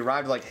Serena when she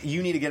arrived, like,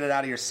 you need to get it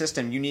out of your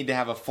system. You need to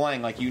have a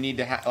fling. Like, you need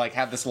to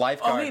have this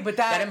lifeguard. Okay, but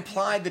that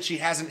implied that she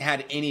hasn't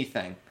had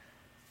anything.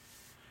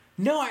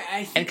 No,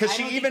 I think... And because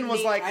she even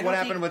was like, what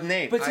happened with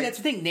Nate? But see, that's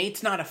the thing.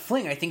 Nate's not a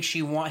fling. I think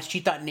she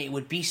thought Nate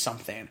would be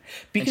something.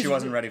 Because and she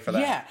wasn't ready for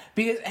that. Yeah.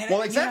 Because,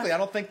 well, exactly. I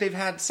don't think they've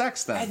had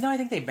sex then. No, I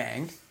think they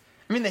banged.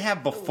 I mean, they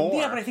have before.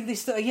 Yeah, but I think they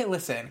still... Yeah,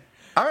 listen.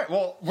 All right,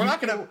 well, we're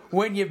not going to...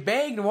 When you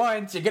banged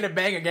once, you're going to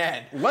bang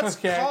again. Let's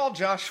call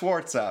Josh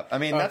Schwartz up. I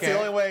mean, that's the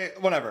only way...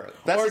 Whatever.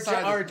 That's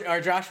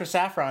or Joshua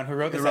Saffron, who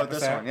wrote this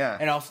episode. This one, yeah.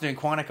 And also doing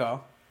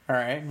Quantico. All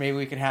right, maybe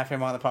we can have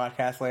him on the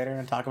podcast later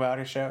and talk about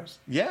his shows.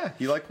 Yeah,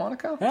 you like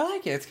Quantico? I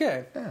like it. It's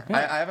good. Yeah.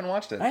 I haven't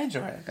watched it. I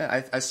enjoy it.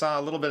 Yeah, I saw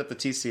a little bit at the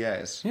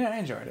TCAs. Yeah, I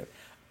enjoyed it.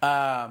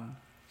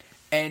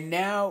 And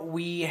now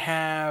we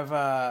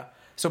have...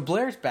 so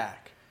Blair's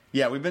back.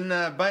 Yeah, we've been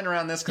biting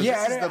around this because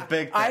this is the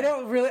big thing. I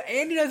don't really...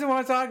 Andy doesn't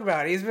want to talk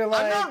about it. He's been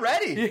like... I'm not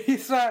ready.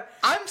 He's not...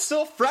 I'm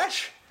still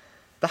fresh.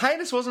 The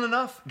hiatus wasn't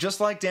enough. Just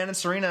like Dan and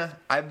Serena,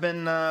 I've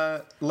been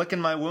licking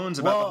my wounds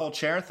about the whole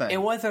chair thing.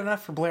 It wasn't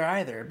enough for Blair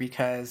either,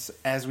 because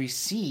as we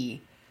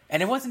see...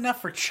 And it wasn't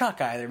enough for Chuck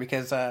either,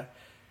 because...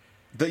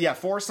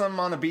 foursome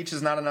on the beach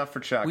is not enough for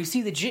Chuck. We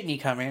see the jitney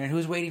coming, and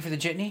who's waiting for the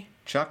jitney?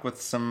 Chuck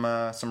with some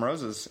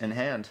roses in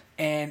hand.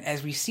 And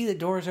as we see the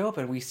doors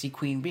open, we see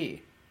Queen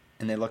Bee.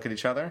 And they look at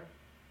each other?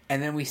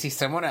 And then we see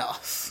someone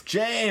else.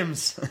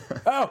 James!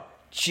 Oh,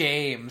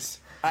 James.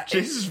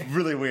 James is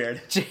really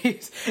weird.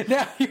 James.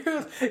 Now,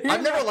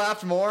 I've never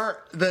laughed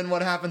more than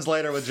what happens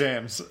later with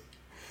James.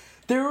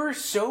 There were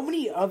so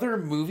many other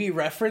movie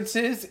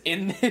references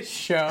in this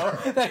show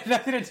that had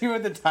nothing to do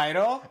with the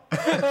title.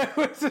 It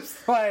was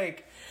just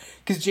like...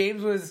 Because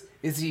James was...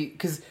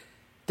 Because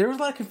there was a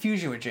lot of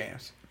confusion with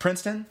James.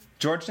 Princeton?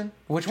 Georgetown?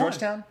 Which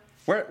Georgetown?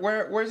 One?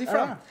 Where is he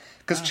from?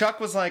 Because Chuck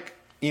was like...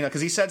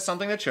 because he said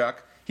something to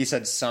Chuck. He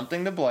said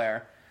something to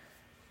Blair.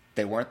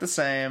 They weren't the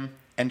same.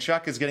 And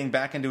Chuck is getting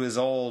back into his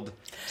old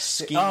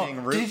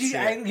scheming roots.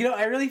 Did you?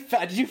 I really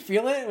felt. Did you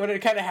feel it when it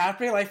kind of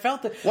happened? I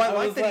felt it. Well,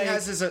 I like that he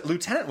has his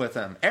lieutenant with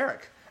him,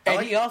 Eric.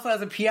 And he also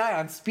has a PI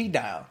on speed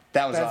dial.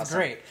 That's awesome. That's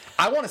great.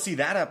 I want to see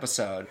that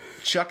episode.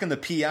 Chuck and the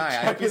PI. I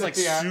hope he's like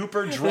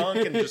super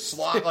drunk and just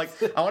like.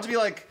 I want to be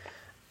like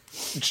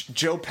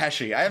Joe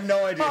Pesci. I have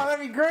no idea. Oh,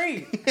 that'd be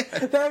great.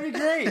 That'd be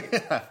great.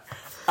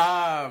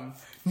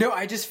 No,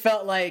 I just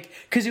felt like,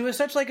 because it was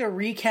such like a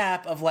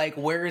recap of like,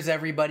 where is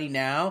everybody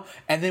now?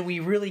 And then we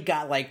really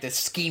got like the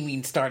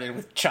scheming started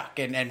with Chuck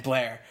and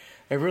Blair.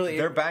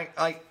 They're back,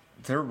 like,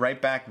 they're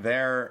right back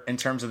there in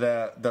terms of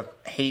the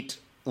hate,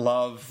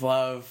 love.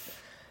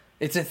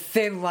 It's a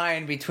thin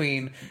line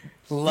between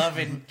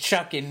loving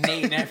Chuck and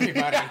Nate and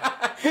everybody.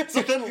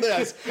 So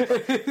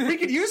we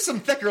could use some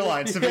thicker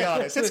lines, to be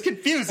honest. It's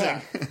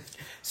confusing.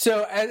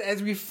 So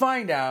as we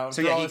find out,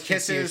 so he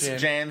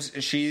kisses James.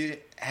 She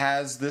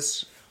has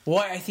this. Well,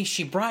 I think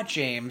she brought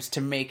James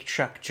to make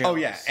Chuck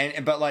jealous.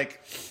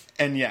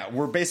 Oh yeah,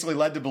 we're basically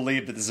led to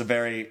believe that this is a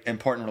very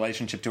important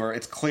relationship to her.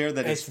 It's clear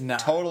that it's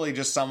totally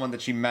just someone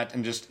that she met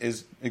and just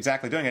is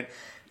exactly doing it.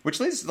 Which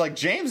leads to, like,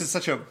 James is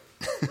such a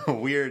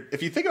weird.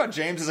 If you think about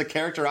James as a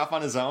character off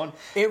on his own,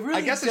 it really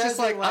I guess it's just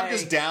like I'm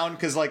just down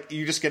because like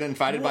you just get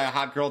invited by a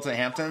hot girl to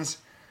Hamptons.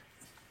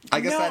 I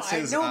guess that's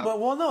his.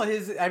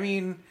 I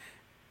mean.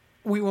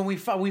 When we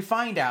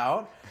find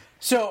out,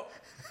 so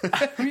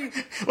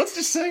let's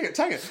just say it.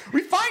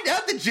 We find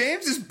out that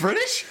James is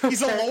British.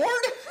 He's a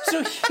lord.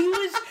 So he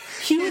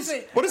was.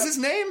 What is his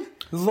name?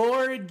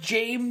 Lord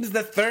James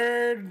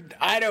III.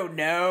 I don't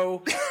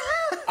know.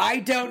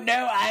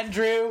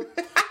 Andrew.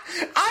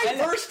 I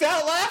burst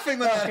out laughing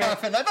when that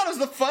happened. I thought it was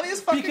the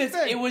funniest fucking thing.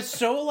 Because it was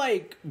so,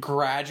 like,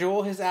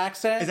 gradual, his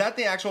accent. Is that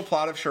the actual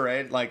plot of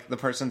Charade? Like, the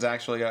person's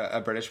actually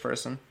a British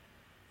person?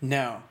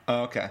 No.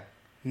 Oh, okay.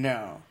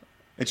 No.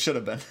 It should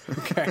have been.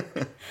 Okay.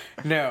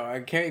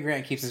 No, Cary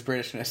Grant keeps his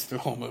Britishness the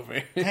whole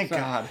movie. Thank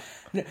God.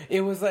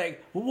 It was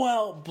like,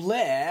 well,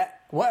 Blair.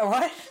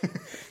 What?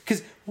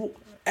 Because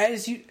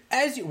as you,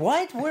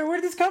 what? Where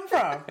did this come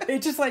from?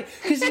 It's just like,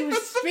 because he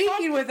was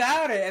speaking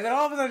without it, and then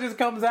all of a sudden it just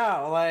comes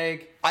out.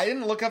 Like, I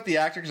didn't look up the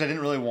actor because I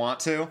didn't really want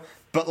to,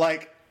 but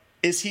like,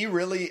 is he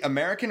really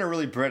American or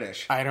really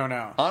British? I don't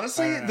know.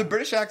 Honestly, the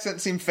British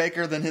accent seemed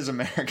faker than his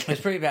American.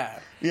 It's pretty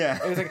bad.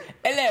 Yeah. It was like,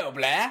 hello,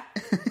 Blair.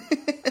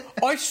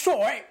 I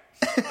saw it.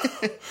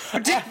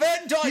 Dick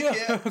Van Dyke.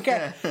 Yeah.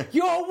 Okay. Yeah.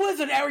 You're a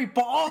wizard, Harry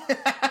Potter.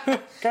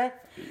 Okay.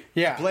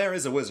 Yeah. Blair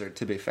is a wizard,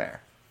 to be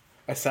fair.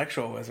 A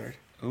sexual wizard.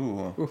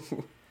 Ooh.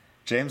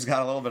 James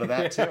got a little bit of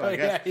that too, I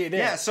guess. Yeah, he did.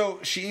 Yeah, so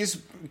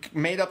she's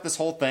made up this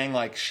whole thing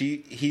like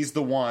he's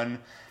the one.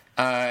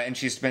 And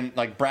she's been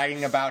like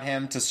bragging about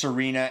him to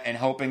Serena and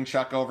hoping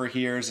Chuck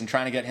overhears and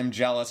trying to get him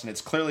jealous, and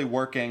it's clearly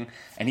working.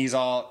 And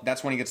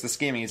that's when he gets the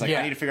scheming. He's like,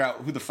 I need to figure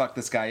out who the fuck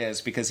this guy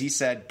is because he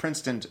said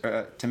Princeton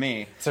to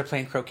me. So they're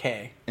playing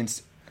croquet.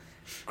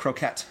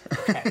 Croquette.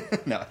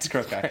 No, it's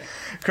croquet.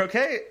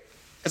 Croquet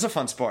is a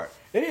fun sport.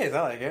 It is.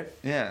 I like it.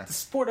 Yeah. The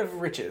sport of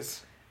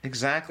riches.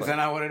 Exactly. Is that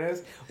not what it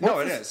is?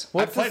 It is.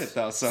 I played it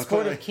though. So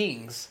sport of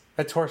kings.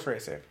 That's horse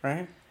racing,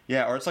 right?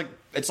 Yeah, or it's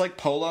like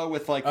polo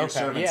with like your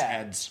servants'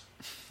 heads.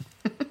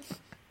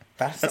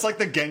 That's like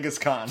the Genghis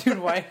Khan. Dude,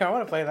 why? I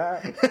want to play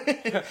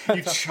that.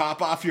 You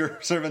chop off your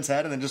servant's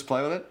head and then just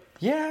play with it?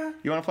 Yeah.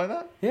 You want to play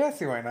that? Yeah,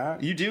 see why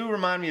not. You do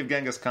remind me of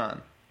Genghis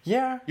Khan.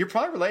 Yeah. You're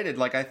probably related.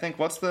 Like, I think,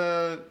 what's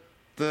the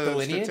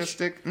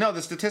statistic? No,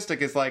 the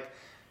statistic is like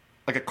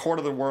a quarter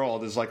of the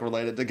world is like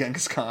related to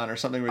Genghis Khan or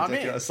something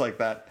ridiculous like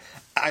that.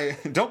 I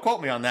don't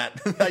quote me on that.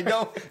 I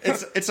know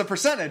it's a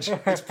percentage.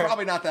 It's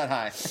probably not that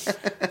high.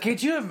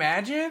 Could you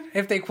imagine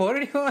if they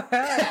quoted you on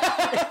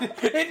that?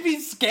 It'd be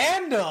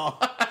scandal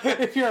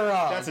if you're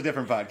wrong. That's a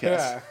different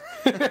podcast.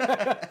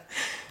 Yeah.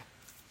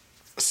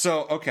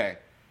 So, okay.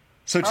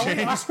 So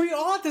James, are we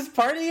all at this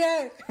party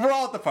yet? We're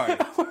all at the party.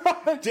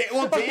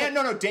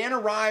 Dan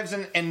arrives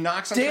and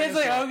knocks on Dan's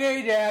like,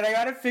 okay, Dad, I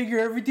gotta figure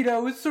everything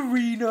out with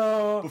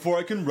Serena before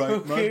I can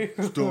write my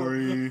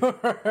story.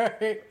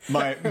 Right.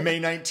 My May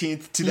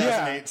 19th,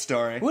 2008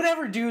 story.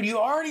 Whatever, dude, you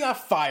already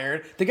got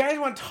fired. The guy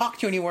doesn't want to talk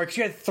to you anymore because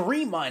you had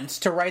 3 months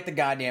to write the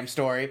goddamn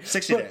story.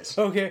 60 days.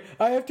 Okay,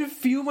 I have to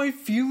feel my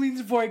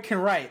feelings before I can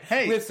write.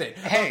 Hey, listen.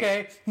 Hey,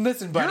 okay,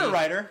 listen, buddy. You're a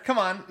writer. Come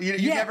on.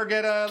 You never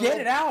get a... Get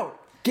it out.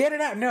 Get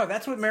it out. No,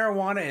 that's what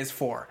marijuana is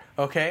for.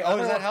 Okay. Oh,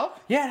 does that help?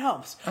 Yeah, it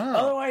helps. Oh.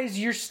 Otherwise,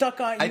 you're stuck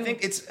on. I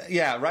think it's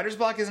writer's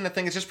block isn't a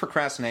thing. It's just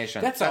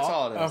procrastination. That's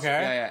all it is. Okay.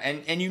 Yeah.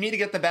 And you need to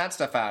get the bad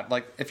stuff out.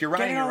 Like if you're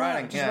writing, you're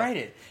writing. Just write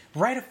it.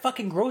 Write a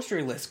fucking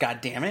grocery list.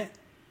 God damn it.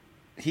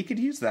 He could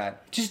use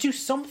that. Just do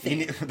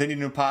something. They need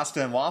new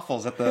pasta and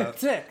waffles at the.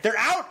 That's it. They're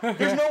out.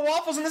 There's no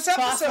waffles in this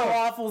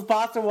episode.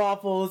 Pasta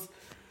waffles.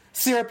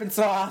 Syrup and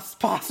sauce,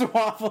 pasta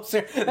waffle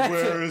syrup.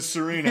 Where is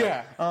Serena?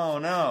 Yeah. Oh,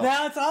 no.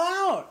 Now it's all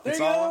out. There you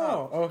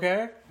go.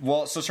 Okay.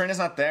 Well, so Serena's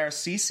not there.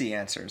 Cece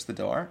answers the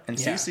door. And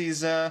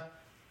Cece's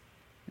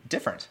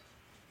different.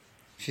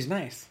 She's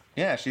nice.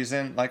 Yeah, she's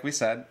like we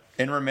said,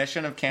 in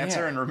remission of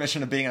cancer and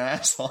remission of being an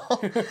asshole.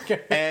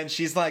 Okay. And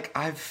she's like,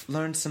 I've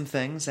learned some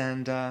things,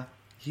 and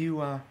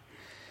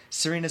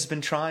Serena's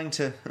been trying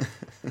to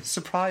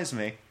surprise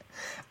me.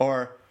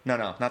 Or, no,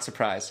 not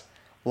surprise.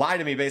 Lie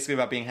to me basically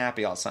about being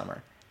happy all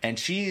summer. And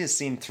she has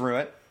seen through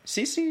it.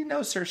 Cece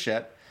knows her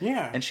shit.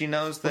 Yeah. And she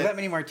knows that... With that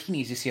many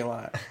martinis, you see a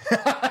lot.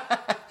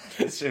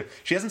 It's true.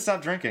 She hasn't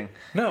stopped drinking.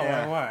 No,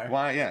 why?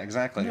 Why? Yeah,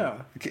 exactly.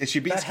 No. If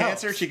she beats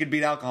cancer, she could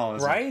beat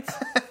alcoholism. Right?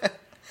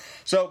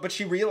 So, but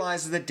she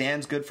realizes that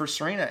Dan's good for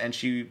Serena, and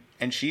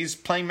she's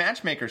playing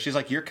matchmaker. She's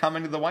like, "You're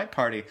coming to the white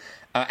party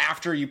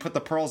after you put the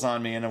pearls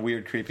on me in a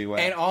weird, creepy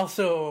way." And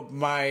also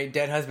my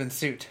dead husband's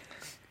suit.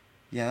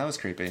 Yeah, that was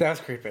creepy.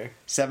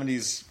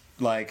 70s,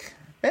 like,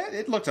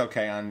 it looked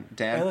okay on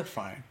Dan. It looked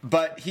fine.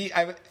 But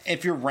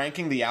if you're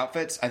ranking the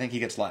outfits, I think he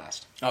gets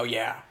last. Oh,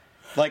 yeah.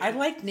 Like, I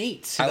like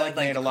Nate's. I like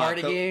Nate a lot.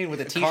 Cardigan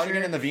with a t-shirt.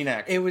 Cardigan and the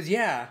V-neck. It was,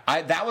 yeah.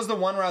 That was the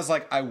one where I was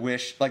like, I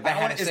wish. Like, that I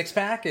had a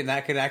six-pack, and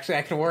that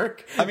could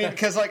work. I mean,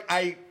 because, like,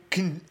 I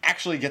can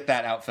actually get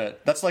that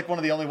outfit. That's, like, one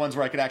of the only ones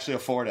where I could actually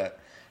afford it.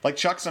 Like,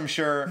 Chuck's, I'm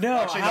sure. No,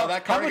 actually, no,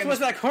 that cardigan. How much was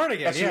that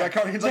cardigan? Actually, that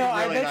cardigan's, like,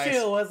 really nice. I bet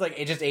you it was,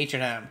 like, just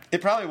H&M.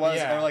 It probably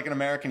was, or, like, an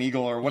American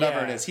Eagle or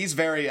whatever it is. He's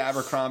very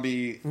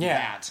Abercrombie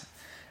that.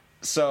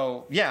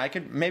 So, yeah,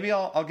 maybe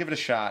I'll give it a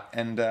shot.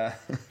 And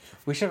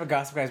we should have a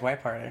Gossip Guys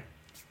white party.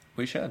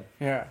 We should.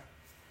 Yeah.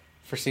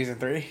 For season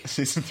 3.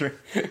 Season 3.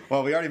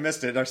 Well, we already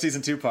missed it. Our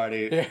season 2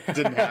 party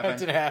didn't happen. It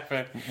didn't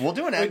happen. We'll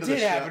do an end of the show. It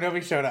did happen.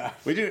 Nobody showed up.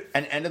 We do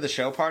an end of the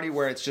show party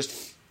where it's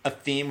just a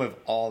theme of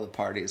all the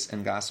parties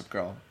in Gossip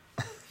Girl.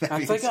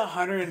 That's like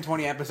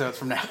 120 episodes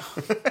from now.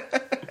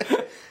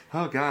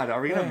 Oh, God. Are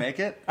we going to make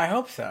it? I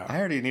hope so. I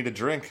already need a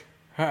drink.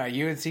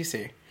 You and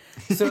Cece.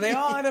 So they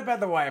all end up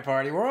at the white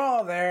party. We're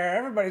all there.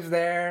 Everybody's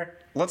there.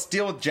 Let's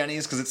deal with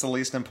Jenny's because it's the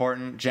least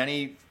important.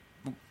 Jenny...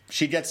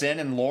 She gets in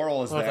and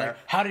Laurel is there. Like,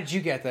 how did you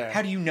get there?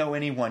 How do you know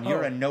anyone?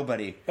 You're a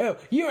nobody. Oh,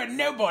 you're a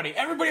nobody.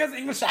 Everybody has an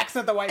English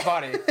accent at the white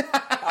party. All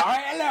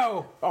right,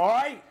 hello. All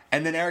right.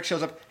 And then Eric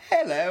shows up.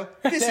 Hello,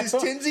 this is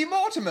Tinsy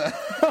Mortimer.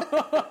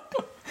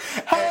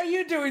 How are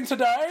you doing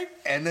today?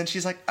 And then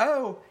she's like,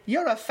 oh,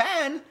 you're a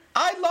fan.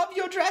 I love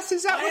your dress.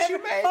 Is that what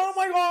you made? Oh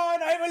my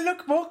God, I have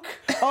a lookbook.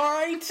 All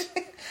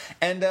right.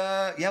 And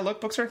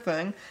lookbooks are a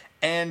thing.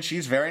 And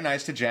she's very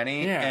nice to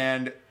Jenny. Yeah.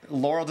 And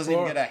Laurel doesn't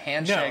even get a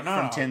handshake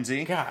from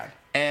Tinsy. God.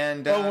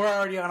 And we're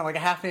already on like a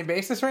half-name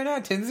basis right now.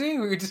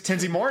 Tinsy, we just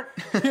Tinsy Mort.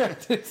 Yeah,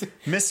 Tinsy.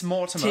 Miss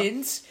Mortimer.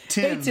 Tins.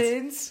 Hey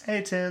Tins.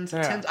 Hey Tins.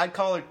 Yeah. Tins. I'd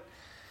call her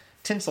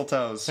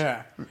Tinseltoes.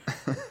 Yeah.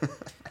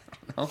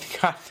 No?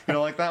 God. You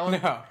don't like that one?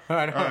 No,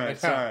 I don't. All right,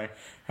 sorry.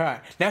 All right.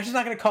 Now she's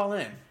not going to call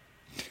in.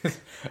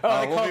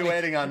 We'll be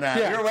waiting on that.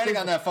 Yeah. You're waiting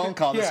on that phone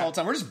call this whole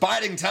time. We're just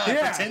biding time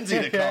for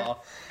Tinsy to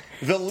call.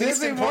 The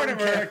least important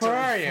character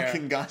in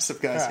fucking Gossip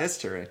Guys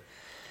history.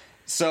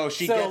 So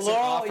she gets an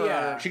offer.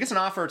 Yeah. She gets an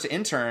offer to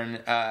intern,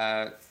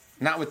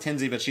 not with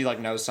Tinsy, but she like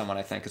knows someone.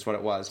 I think is what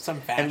it was. Some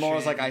fashion. And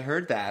Laura's like, I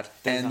heard that,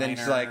 and then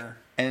she's like,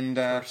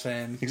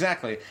 person.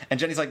 Exactly. And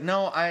Jenny's like,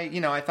 no,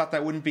 I thought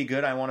that wouldn't be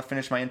good. I want to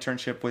finish my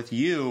internship with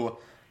you,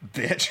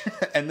 bitch.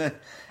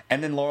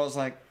 and then Laurel's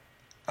like,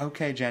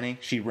 okay, Jenny.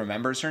 She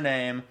remembers her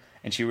name,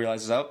 and she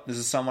realizes, oh, this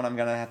is someone I'm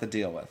gonna have to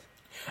deal with.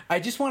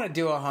 I just want to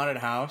do a haunted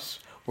house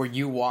where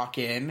you walk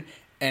in,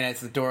 and as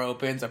the door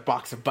opens, a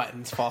box of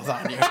buttons falls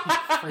on you.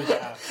 Freak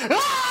out.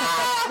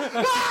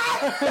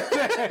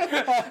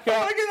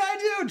 What can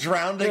I do?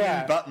 Drowning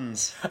in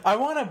buttons. I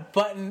want a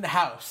button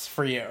house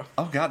for you.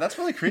 Oh, God, that's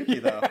really creepy,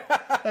 though.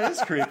 That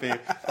is creepy.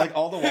 Like,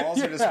 all the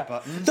walls are just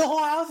buttons? The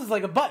whole house is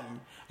like a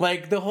button.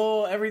 Like,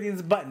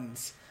 everything's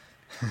buttons.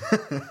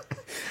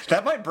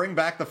 That might bring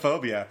back the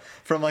phobia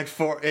from, like,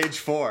 age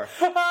 4.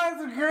 Oh,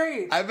 that's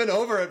great. I've been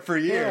over it for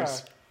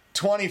years.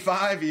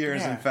 25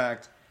 years, in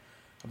fact.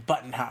 A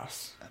button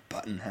house. A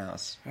button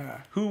house.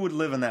 Yeah. Who would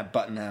live in that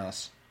button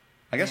house?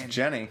 I guess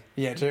Jenny.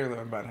 Yeah, Jenny would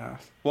live in a button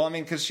house. Well, I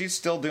mean, because she's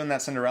still doing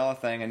that Cinderella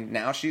thing, and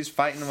now she's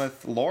fighting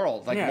with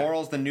Laurel. Like,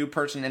 Laurel's the new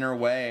person in her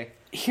way.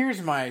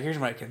 Here's my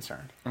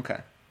concern. Okay.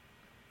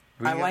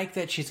 I like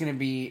that she's going to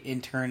be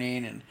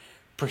interning and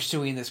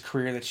pursuing this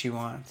career that she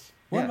wants.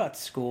 What about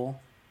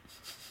school?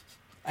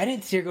 I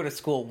didn't see her go to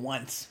school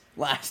once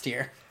last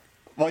year.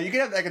 Well, you can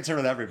have that concern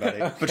with everybody,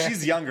 but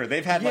she's younger.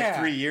 They've had like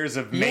 3 years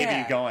of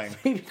maybe going.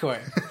 Maybe going.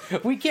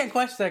 We can't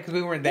question that because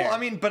we weren't there. Well, I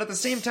mean, but at the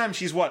same time,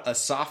 she's what, a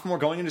sophomore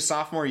going into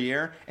sophomore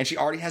year, and she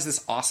already has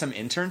this awesome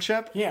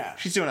internship? Yeah.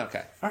 She's doing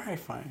okay. All right,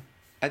 fine.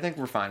 I think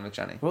we're fine with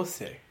Jenny. We'll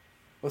see.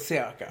 We'll see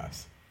how it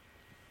goes.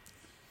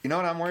 You know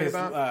what I'm worried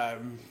about?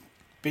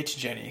 Bitch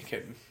Jenny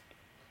can...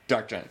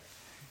 Dark Jenny.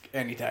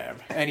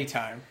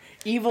 Anytime.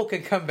 Evil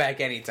can come back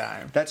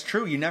anytime. That's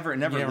true. It never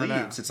leaves.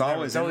 Know. It's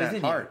always in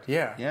that heart.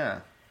 Yeah.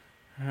 Yeah.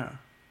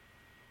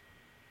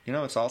 You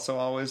know, it's also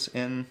always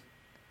in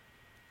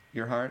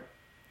your heart.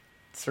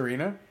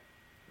 Serena?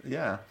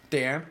 Yeah.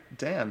 Dan?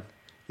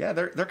 Yeah,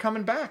 they're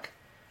coming back.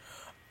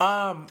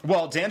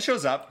 Well, Dan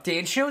shows up.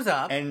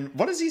 And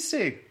what does he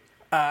see?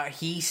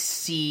 He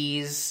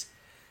sees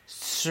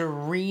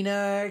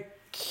Serena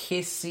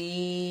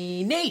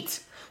kissing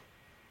Nate.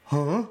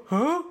 Huh?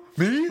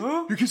 Me?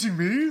 Huh? You're kissing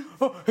me?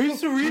 Oh, hey,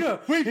 Serena.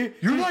 Wait,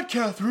 you're not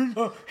Catherine.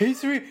 Hey,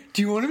 Serena.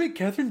 Do you want to make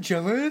Catherine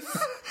jealous?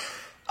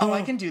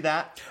 I can do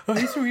that.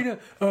 Hey, Serena.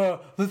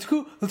 Let's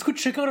go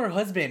check out her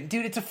husband.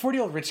 Dude, it's a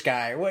 40-year-old rich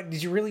guy. What,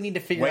 did you really need to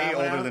figure that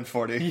one out? Way older than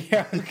 40.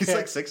 Yeah. Okay. He's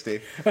like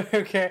 60.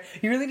 Okay.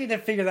 You really need to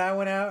figure that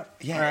one out?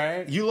 Yeah. All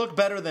right. You look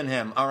better than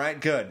him. All right,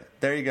 good.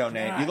 There you go,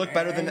 Nate. You look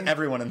better than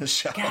everyone in this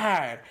show.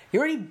 God. You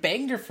already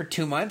banged her for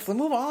 2 months. Let's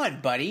move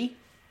on, buddy.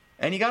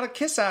 and he got a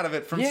kiss out of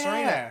it from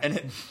Serena, and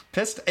it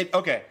pissed.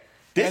 Okay,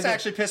 this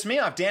actually pissed me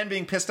off. Dan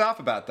being pissed off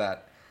about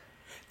that.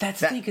 That's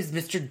the thing, because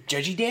Mr.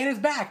 Judgy Dan is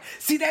back.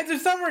 See, that's the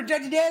summer.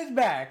 Judgy Dan is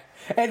back.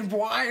 And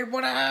why?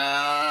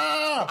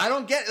 I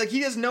don't get it. Like,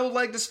 he has no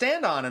leg to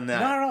stand on in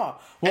that. Not at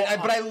all. Well,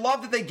 but I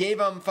love that they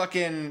gave him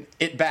fucking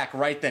it back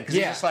right then. Because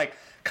he's just like,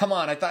 come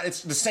on, I thought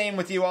it's the same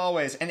with you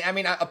always. And I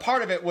mean, a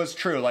part of it was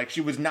true. Like,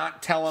 she was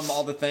not telling him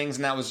all the things,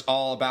 and that was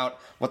all about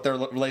what their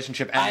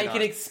relationship ended I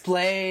can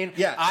explain.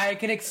 Yeah. I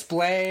can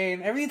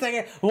explain. Everything's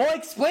like, well,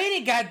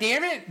 explain it,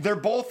 goddammit. They're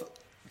both,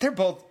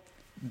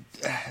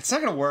 it's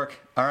not going to work,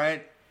 all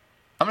right?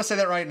 I'm going to say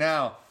that right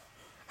now.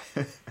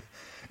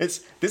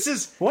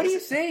 What are you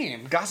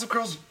saying? Gossip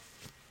Girl's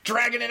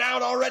dragging it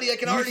out already. I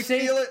can already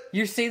feel it.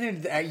 You're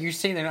saying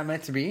they're not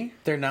meant to be?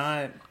 They're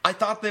not. I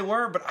thought they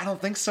were, but I don't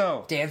think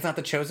so. Dan's not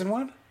the chosen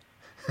one?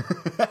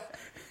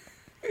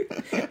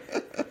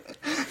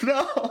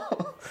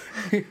 No.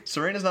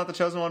 Serena's not the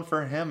chosen one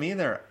for him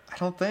either. I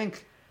don't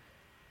think.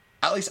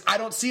 At least I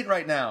don't see it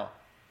right now.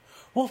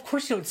 Well, of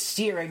course you don't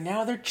see it right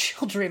now. They're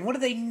children. What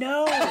do they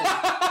know?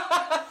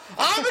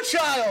 I'm a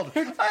child.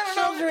 They're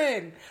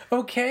children.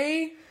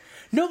 Okay?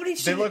 Nobody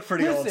should. They look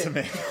pretty old to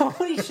me.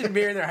 Nobody should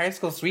marry their high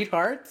school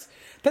sweethearts.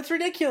 That's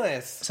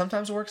ridiculous.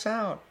 Sometimes it works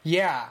out.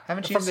 Yeah.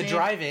 Haven't you From seen, the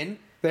drive-in.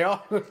 They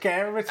all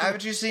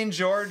haven't you seen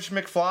George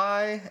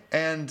McFly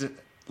and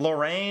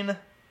Lorraine?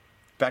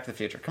 Back to the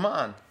Future. Come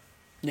on.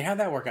 Yeah, how'd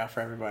that work out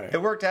for everybody?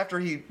 It worked after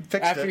he fixed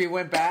it. After he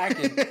went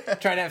back and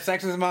tried to have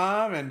sex with his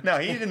mom? And no,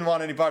 he didn't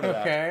want any part of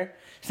that. Okay.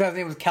 So his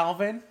name was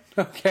Calvin?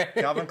 Okay.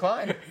 Calvin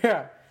Klein.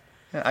 Yeah.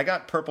 I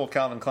got purple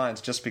Calvin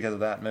Kleins just because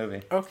of that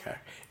movie. Okay.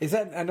 Is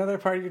that another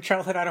part of your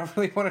childhood I don't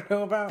really want to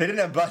know about? They didn't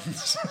have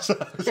buttons, so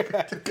I was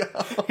good to go.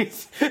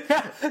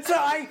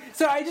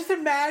 So I just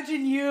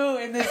imagine you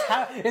in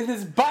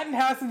this button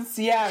house in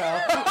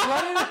Seattle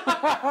running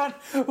around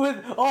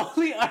with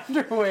only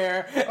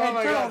underwear and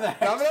turtlenecks.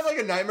 I'm gonna have like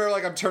a nightmare,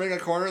 like I'm turning a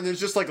corner and there's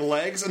just like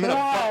legs and then a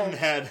button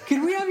head.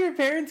 Can we have your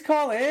parents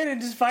call in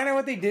and just find out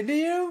what they did to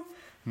you?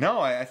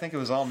 No, I think it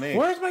was all me.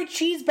 Where's my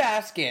cheese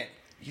basket?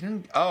 You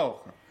didn't.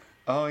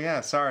 Oh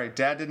yeah, sorry.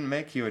 Dad didn't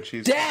make you a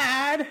cheese.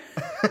 Dad!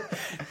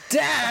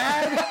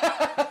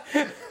 Dad!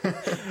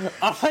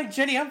 I'm like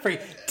Jenny Humphrey.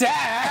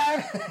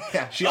 Dad!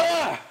 Yeah,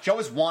 she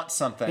always wants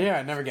something.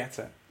 Yeah, never gets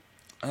it.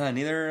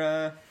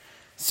 Neither.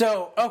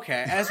 So,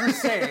 okay, as we're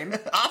saying...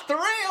 Off the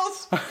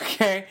rails!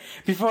 Okay,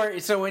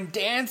 so when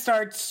Dan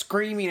starts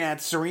screaming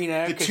at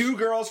Serena... The two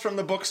girls from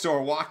the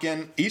bookstore walk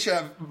in, each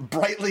have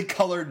brightly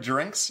colored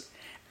drinks.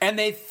 And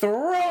they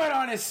throw it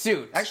on his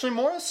suit. Actually,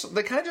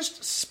 they kind of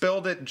just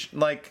spilled it,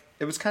 like...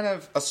 It was kind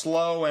of a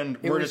slow, and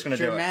we're just going to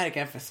do it. It was dramatic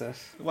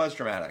emphasis. It was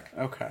dramatic.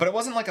 Okay. But it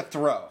wasn't like a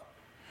throw.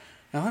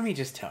 Now, let me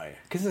just tell you,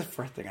 because this is the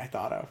first thing I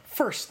thought of.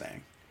 First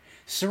thing.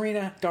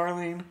 Serena,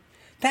 darling,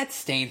 that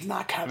stain's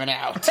not coming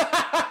out.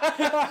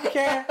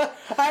 Okay?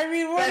 I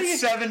mean, what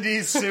that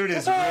 70s suit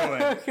is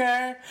ruined.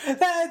 Okay?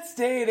 That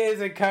stain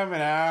isn't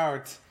coming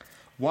out.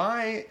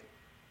 Why?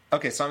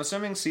 Okay, so I'm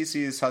assuming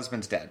Cece's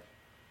husband's dead.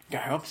 I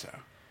hope so.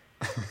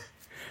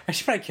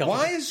 She probably killed him.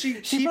 Why is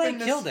she keeping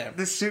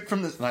this suit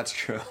from this? That's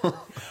true.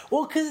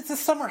 Well, because it's a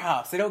summer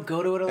house. They don't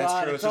go to it a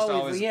lot. True. It's just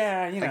always,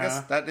 yeah, you know.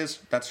 I guess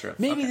that's true.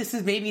 Maybe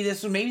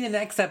the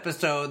next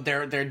episode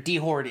they're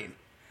de-hoarding.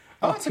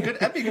 Oh,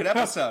 that'd be a good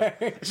episode.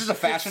 It's just a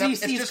fashion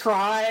episode. It's just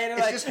crying.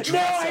 No,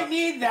 I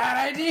need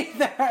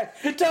that.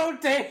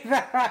 Don't take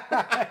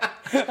that.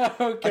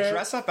 Okay. A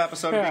dress-up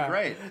episode would be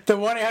great. The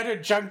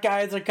 1-800 junk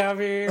guys are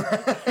coming.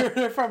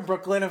 They're from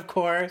Brooklyn, of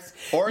course.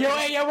 Or you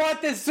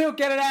want this suit?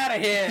 Get it out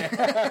of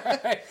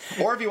here.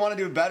 Or if you want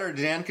to do it better,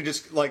 Dan could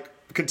just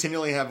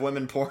continually have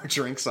women pour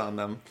drinks on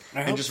them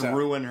and just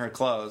ruin her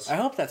clothes. I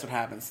hope that's what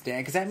happens,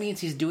 Dan, because that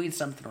means he's doing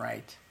something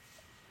right.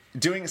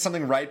 Doing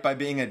something right by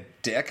being a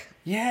dick?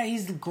 Yeah,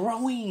 he's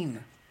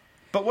growing.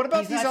 But what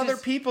about these other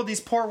people, these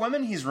poor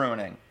women he's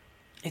ruining?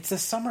 It's a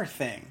summer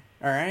thing,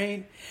 all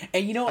right?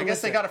 And you know what? I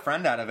guess they got a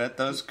friend out of it.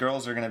 Those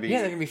girls are going to be... Yeah,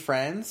 they're going to be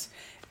friends.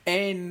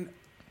 And...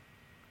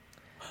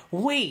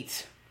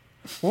 Wait.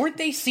 Weren't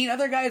they seeing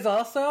other guys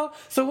also?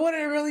 So what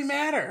did it really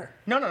matter?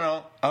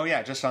 No. Oh,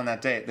 yeah, just on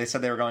that date. They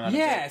said they were going on a date.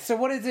 Yeah, so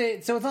what is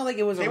it? So it's not like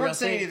it was a real thing. They weren't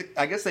saying anything.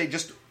 I guess they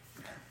just...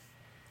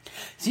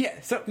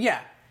 Yeah.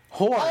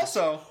 Whore.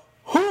 Also...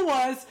 Who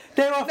was?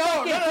 They were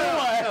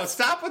No,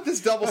 stop with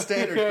this double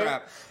standard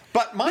crap.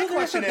 But my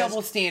question is...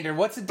 double standard.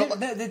 What's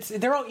the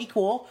they're all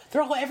equal.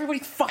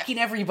 Everybody's fucking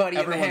everybody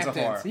in the Hamptons.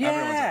 Everyone's a whore. Yeah.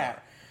 Everyone's a whore.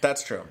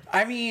 That's true.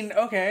 I mean,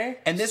 okay.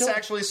 And this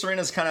actually,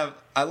 Serena's kind of...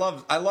 I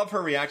love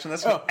her reaction.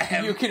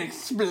 You can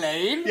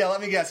explain? Yeah,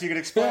 let me guess. You can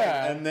explain.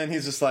 Yeah. And then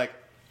he's just like...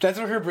 That's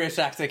what her British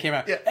accent came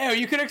out. Yeah. Oh,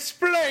 you can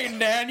explain,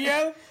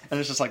 Daniel. And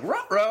it's just like,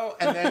 ruh-roh.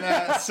 And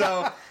then,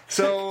 so...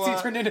 he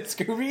turned into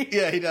Scooby?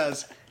 Yeah, he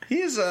does.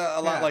 He's a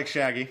lot like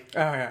Shaggy. Oh,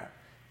 yeah.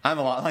 I'm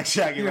a lot like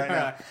Shaggy right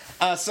now.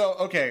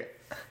 Okay.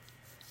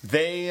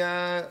 They...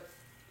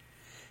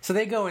 So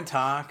they go and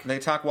talk. They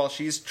talk while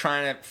she's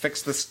trying to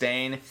fix the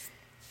stain.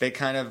 They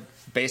kind of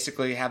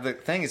basically have the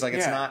thing. He's like,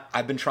 it's not...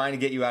 I've been trying to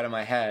get you out of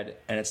my head,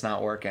 and it's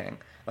not working.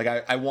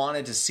 Like, I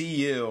wanted to see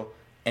you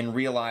and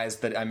realize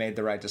that I made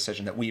the right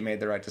decision, that we made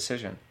the right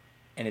decision.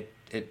 And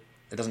it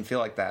doesn't feel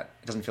like that.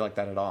 It doesn't feel like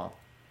that at all.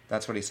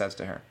 That's what he says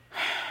to her.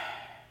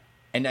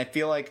 And I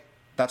feel like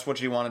that's what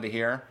she wanted to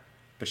hear,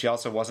 but she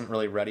also wasn't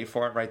really ready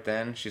for it right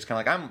then. She's kind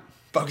of like, I'm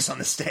focused on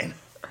the stain.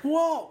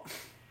 Well,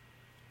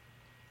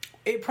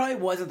 it probably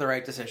wasn't the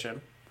right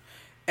decision.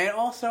 And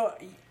also...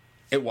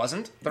 It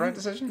wasn't the right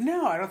decision?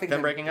 No, I don't think...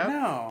 Them breaking up?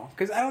 No,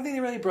 because I don't think they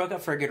really broke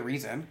up for a good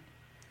reason.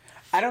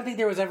 I don't think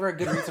there was ever a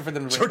good reason for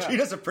them to break up.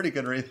 Georgina's a pretty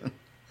good reason.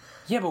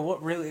 Yeah, but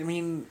what really... I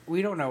mean,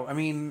 we don't know. I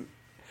mean,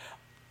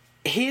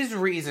 his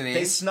reasoning...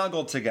 They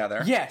snuggled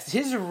together. Yes,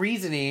 his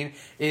reasoning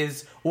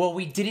is, well,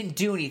 we didn't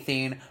do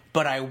anything,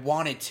 but I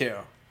wanted to.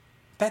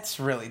 That's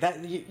really...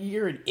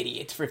 You're an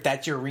idiot if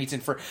that's your reason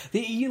for...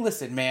 You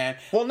listen, man.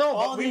 Well,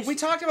 no, but we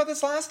talked about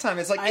this last time.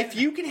 It's like, if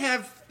you can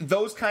have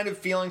those kind of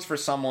feelings for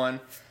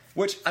someone...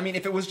 Which, I mean,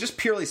 if it was just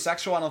purely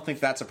sexual, I don't think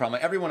that's a problem.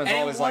 Everyone is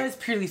always like... it was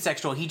purely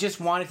sexual. He just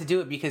wanted to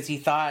do it because he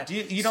thought...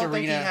 You don't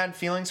think he had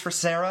feelings for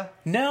Sarah?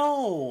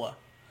 No.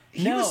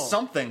 He was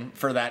something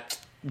for that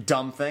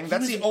dumb thing.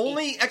 That's the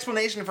only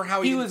explanation for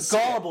how he was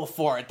gullible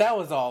for it. That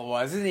was all it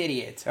was. An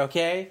idiot,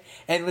 okay?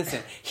 And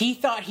listen, he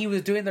thought he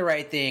was doing the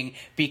right thing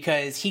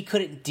because he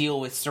couldn't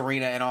deal with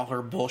Serena and all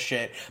her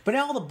bullshit. But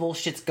now all the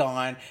bullshit's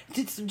gone.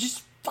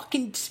 Just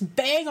fucking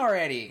bang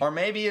already. Or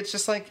maybe it's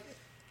just like...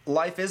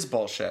 Life is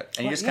bullshit,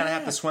 and you just kind of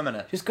have to swim in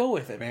it. Just go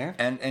with it, man.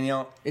 And you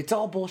know... It's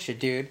all bullshit,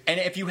 dude. And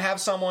if you have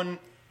someone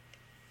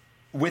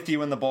with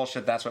you in the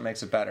bullshit, that's what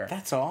makes it better.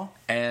 That's all.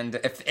 And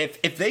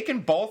if they can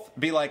both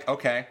be like,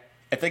 okay,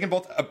 if they can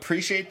both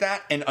appreciate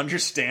that and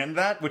understand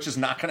that, which is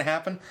not going to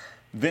happen,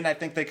 then I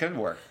think they could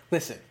work.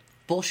 Listen,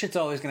 bullshit's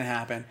always going to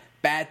happen.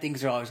 Bad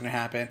things are always going to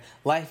happen.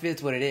 Life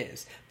is what it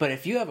is. But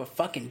if you have a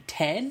fucking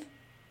 10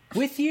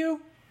 with you,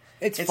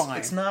 it's fine.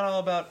 It's not all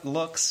about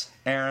looks,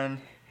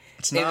 Aaron.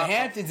 In the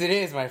Hamptons, it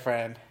is, my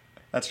friend.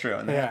 That's true.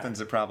 In the Hamptons,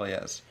 it probably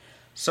is.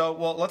 So,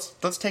 well,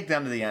 let's take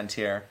them to the end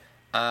here.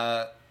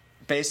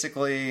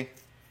 Basically,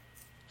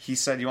 he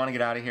said, "You want to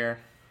get out of here?"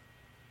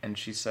 And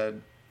she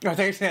said, "Oh,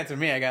 thanks for answering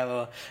me. I got a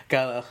little."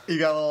 You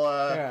got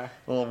a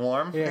little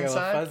warm inside. Yeah, a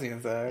little fuzzy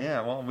inside.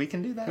 Yeah, well, we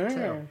can do that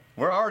too.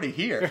 We're already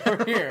here.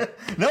 We're here.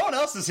 No one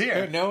else is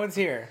here. No one's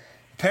here.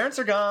 Parents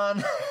are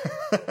gone.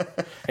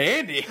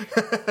 Andy,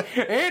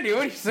 what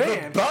are you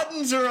saying? The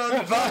buttons are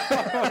unbuttoned.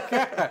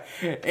 Oh,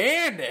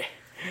 Andy.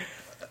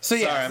 So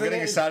yeah, sorry, I'm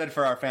getting excited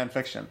for our fan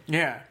fiction.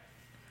 Yeah.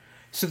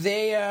 So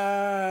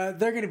they're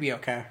going to be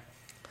okay.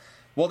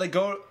 Well,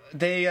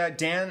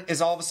 Dan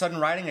is all of a sudden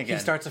writing again.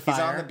 He starts a fire.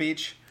 He's on the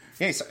beach.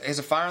 Yeah, he has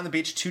a fire on the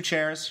beach. 2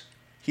 chairs.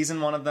 He's in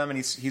one of them, and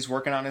he's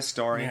working on his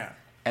story. Yeah.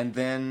 And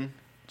then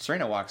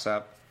Serena walks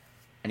up,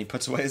 and he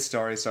puts away his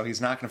story, so he's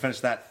not going to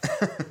finish that.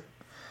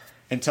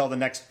 Until the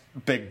next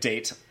big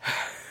date.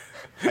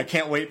 I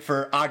can't wait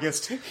for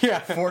August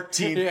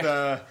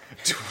 14th,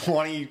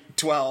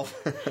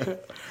 2012.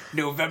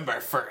 November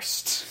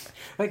 1st.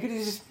 Like,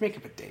 just make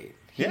up a date.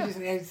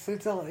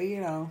 It's all, you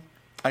know.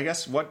 I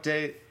guess what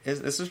date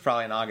is this? Is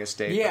probably an August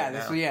date.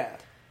 Yeah,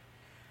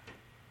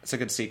 It's a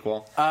good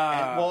sequel.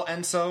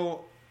 And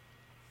so,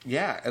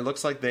 yeah, it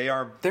looks like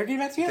they're getting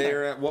back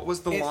together. What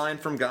was the line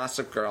from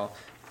Gossip Girl?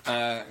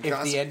 If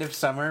the end of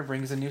summer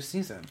brings a new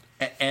season.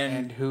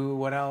 And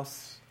what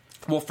else?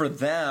 Well, for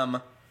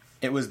them,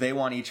 it was they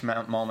want each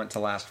moment to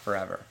last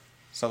forever.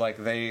 So,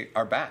 like, they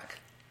are back.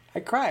 I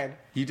cried.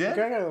 You did? I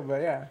cried a little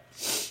bit, yeah.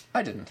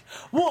 I didn't.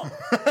 Well,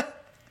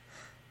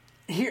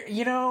 here,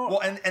 you know...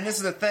 Well, and this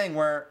is the thing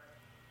where,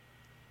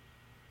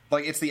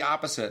 like, it's the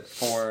opposite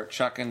for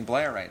Chuck and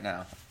Blair right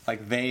now.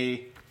 Like, they're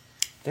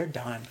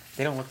done.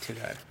 They don't look too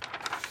good.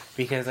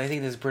 Because I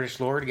think this British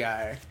Lord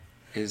guy...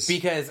 He's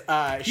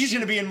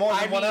going to be in more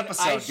than one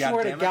episode. I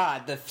swear to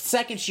God, the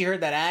second she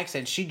heard that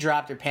accent, she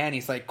dropped her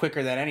panties like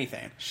quicker than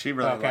anything. She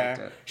really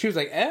liked it. She was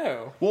like,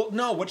 "Oh." Well,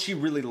 no, what she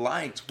really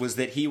liked was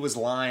that he was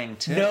lying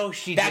too. No,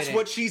 she didn't. That's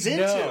what she's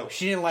into. No,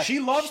 she didn't like. She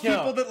loves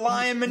people that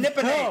lie and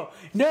manipulate.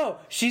 No,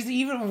 she's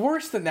even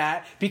worse than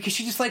that because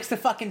she just likes the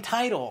fucking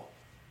title.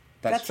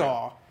 That's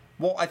all.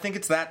 Well, I think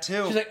it's that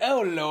too. She's like,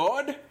 "Oh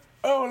Lord,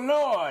 oh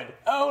Lord,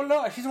 oh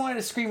Lord." She's wanting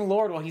to scream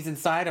 "Lord" while he's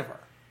inside of her.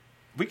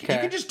 You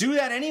can just do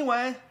that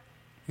anyway.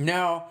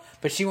 No,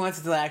 but she wants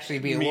it to actually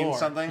be a lord.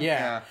 Something?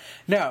 Yeah.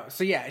 No,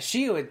 so yeah,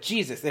 she would...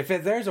 Jesus, if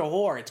there's a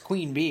whore, it's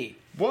Queen Bee.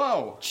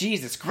 Whoa.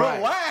 Jesus Christ.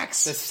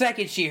 Relax. The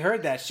second she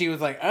heard that, she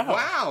was like, oh.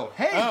 Wow.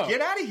 Hey,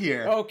 get out of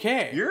here.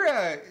 Okay. You're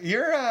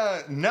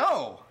a...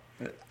 No.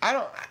 I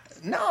don't...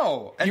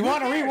 No. You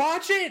want to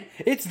rewatch it?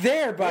 It's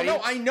there, buddy. Well,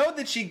 no, I know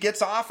that she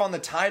gets off on the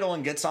title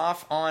and gets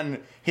off on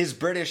his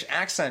British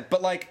accent,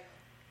 but, like,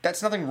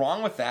 that's nothing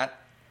wrong with that.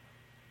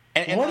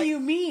 And what do you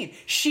mean?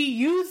 She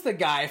used the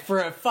guy for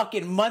a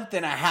fucking month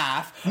and a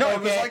half. No, it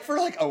was like for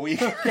like a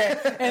week. Okay.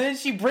 And then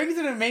she brings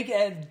him to make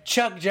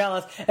Chuck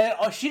jealous.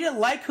 And she didn't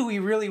like who he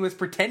really was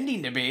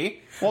pretending to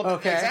be. Well,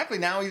 exactly.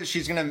 Now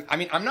she's going to... I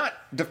mean, I'm not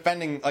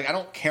defending... Like, I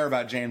don't care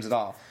about James at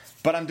all.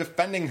 But I'm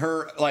defending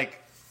her,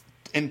 like,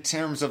 in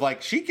terms of,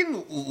 like, she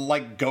can,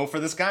 like, go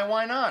for this guy.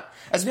 Why not?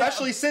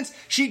 Especially since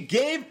she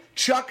gave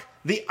Chuck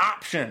the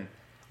option.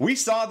 We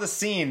saw the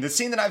scene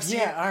that I've seen.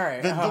 Yeah, all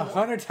right.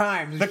 100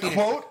 times. The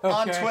quote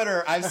on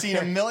Twitter I've seen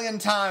a million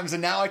times,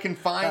 and now I can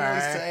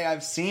finally say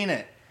I've seen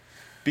it.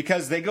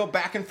 Because they go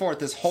back and forth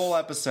this whole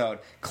episode.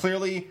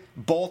 Clearly,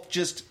 both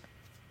just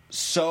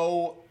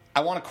so,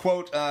 I want to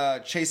quote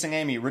Chasing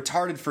Amy,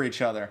 retarded for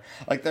each other.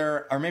 Like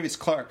they're, or maybe it's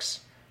Clerks.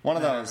 One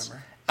of those.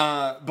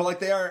 But like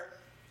they're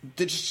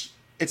just,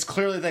 it's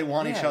clearly they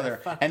want each other.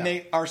 And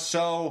they are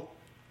so,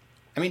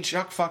 I mean,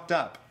 Chuck fucked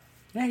up.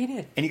 Yeah, he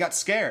did. And he got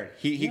scared.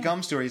 He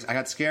comes to her. I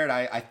got scared.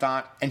 I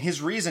thought... And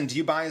his reason... Do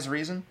you buy his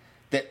reason?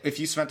 That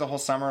if you spent the whole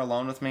summer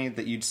alone with me,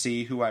 that you'd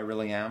see who I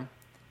really am?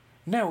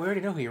 No, we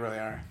already know who you really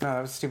are. No,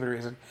 that was a stupid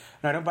reason.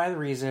 No, I don't buy the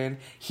reason.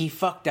 He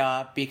fucked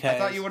up because... I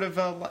thought you would have...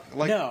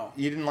 No.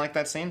 You didn't like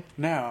that scene?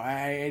 No,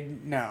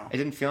 no. It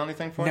didn't feel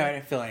anything for you? No, I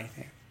didn't feel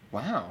anything.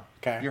 Wow.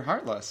 Okay. You're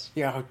heartless.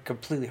 Yeah,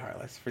 completely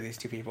heartless for these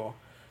two people.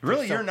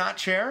 Really? You're not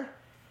Cher?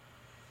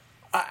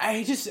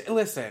 I just...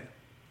 Listen...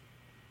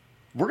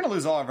 We're going to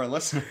lose all of our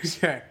listeners.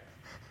 Okay.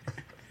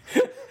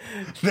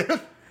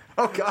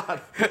 Oh, God.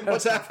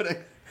 What's happening?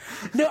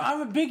 No, I'm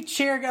a big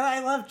Cher guy. I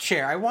love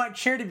Cher. I want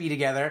Cher to be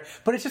together.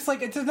 But it's just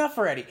like, it's enough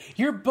already.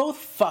 You're both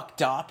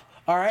fucked up.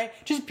 All right?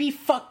 Just be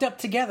fucked up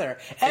together.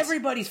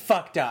 Everybody's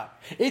fucked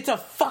up. It's a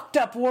fucked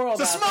up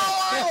world. It's a small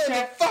island.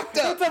 It's fucked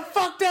up. It's a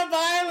fucked up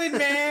island,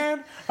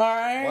 man. All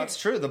right? Well,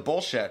 that's true. The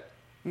bullshit.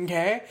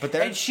 Okay,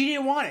 and she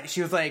didn't want it. She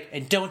was like,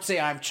 "And don't say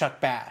I'm Chuck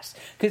Bass,"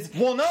 because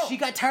she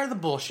got tired of the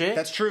bullshit.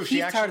 That's true.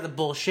 She's tired of the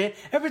bullshit.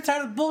 Everybody's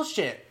tired of the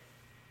bullshit.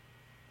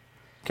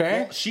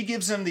 Okay, well, she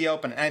gives him the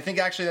open, and I think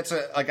actually that's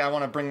I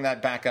want to bring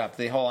that back up.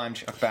 The whole I'm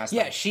Chuck Bass.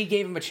 Yeah, thing. she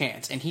gave him a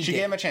chance, and she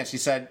gave him a chance. He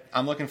said,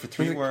 "I'm looking for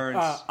 3 words."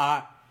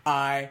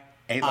 8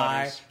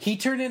 letters. He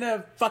turned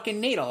into fucking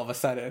Nate all of a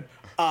sudden.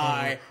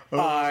 I.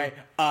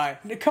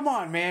 Come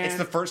on, man. It's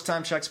the first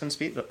time Chuck's been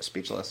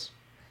speechless,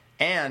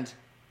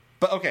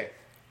 but okay.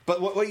 But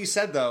what you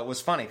said, though,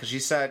 was funny, because you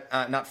said,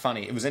 not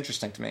funny, it was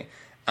interesting to me,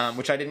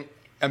 which I didn't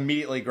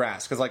immediately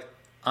grasp, because, like,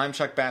 I'm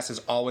Chuck Bass has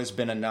always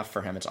been enough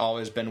for him. It's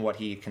always been what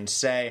he can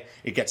say.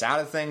 It gets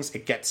out of things.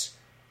 It gets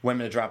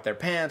women to drop their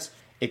pants.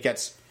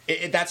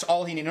 That's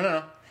all he needs.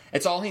 No.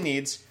 It's all he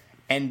needs,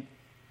 and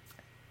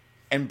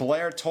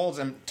Blair tells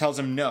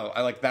him,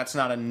 no, that's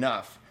not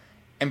enough.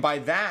 And by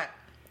that,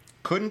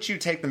 couldn't you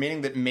take the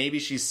meaning that maybe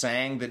she's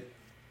saying that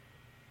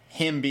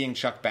him being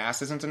Chuck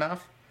Bass isn't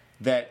enough?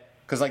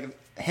 Because, like,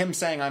 him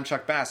saying I'm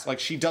Chuck Bass, like,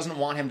 she doesn't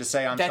want him to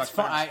say I'm Chuck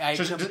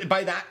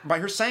Bass. By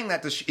her saying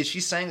that, is she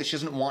saying that she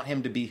doesn't want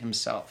him to be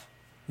himself?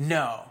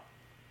 No.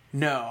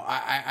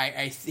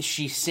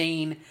 She's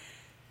saying,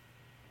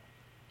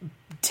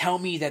 tell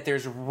me that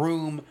there's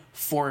room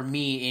for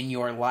me in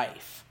your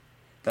life.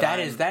 That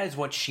is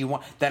what she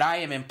wants. That I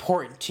am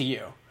important to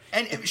you.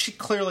 And she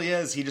clearly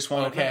is. He just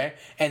won't admit it.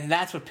 And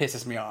that's what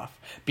pisses me off,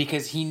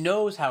 because he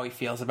knows how he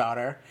feels about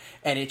her,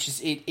 and it's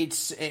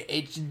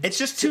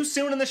just too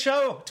soon in the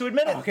show to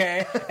admit it.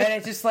 Okay, and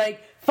it's just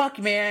like, fuck,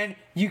 man,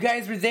 you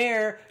guys were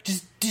there.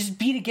 Just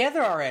be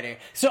together already.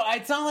 So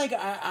it's not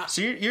like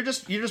so you're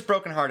just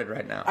brokenhearted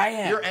right now. I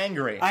am. You're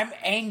angry. I'm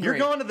angry. You're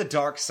going to the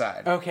dark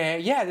side. Okay,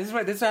 yeah. This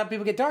is how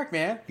people get dark,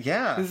 man.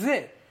 Yeah, this is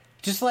it.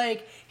 Just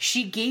like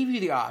she gave you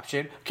the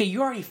option. Okay,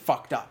 you already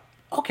fucked up.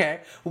 Okay,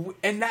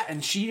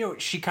 and she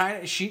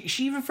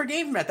even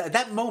forgave him at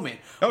that moment.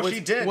 Oh, she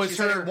did. She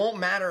said, it won't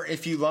matter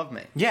if you love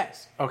me.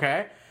 Yes.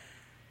 Okay.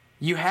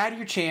 You had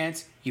your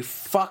chance. You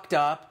fucked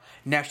up.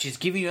 Now she's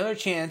giving you another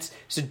chance.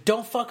 So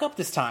don't fuck up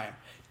this time,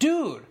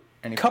 dude.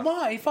 Come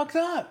on, he fucked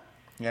up.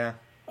 Yeah.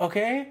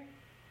 Okay.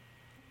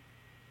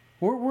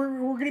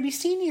 We're gonna be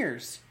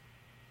seniors.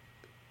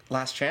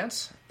 Last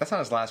chance? That's not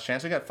his last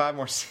chance. We got 5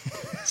 more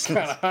seasons.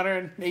 Got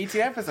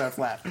 118 episodes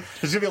left.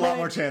 There's gonna be a lot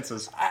more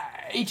chances.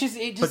 It just.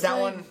 But that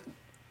one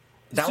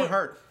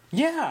hurt.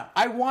 Yeah,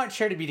 I want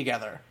Cher to be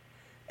together,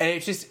 and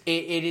it's just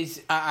it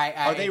is.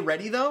 Are they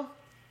ready though?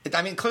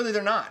 I mean, clearly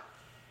they're not.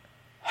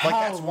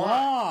 How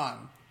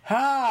long?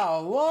 How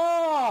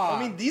long? I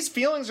mean, these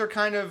feelings are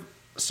kind of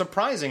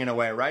surprising in a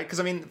way, right?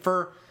 Because I mean,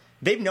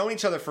 they've known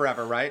each other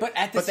forever, right? But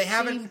at the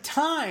same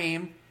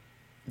time.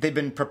 They've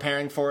been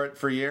preparing for it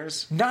for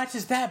years. Not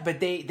just that, but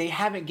they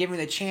haven't given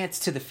the chance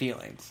to the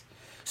feelings.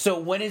 So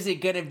when is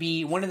it going to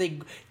be? When are they?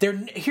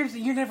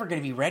 You're never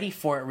going to be ready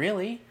for it,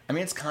 really. I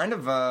mean, it's kind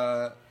of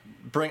I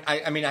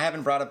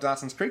haven't brought up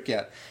Dawson's Creek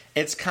yet.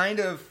 It's kind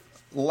of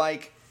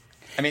like.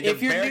 I mean,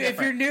 if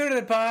you're new to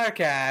the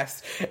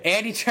podcast,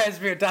 Andy tries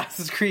to be at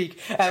Dawson's Creek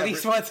at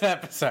least once an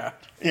episode.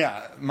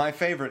 Yeah, my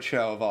favorite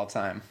show of all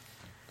time.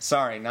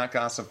 Sorry, not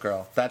Gossip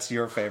Girl. That's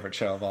your favorite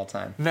show of all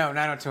time. No,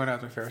 90210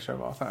 is my favorite show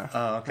of all time.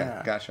 Oh, okay.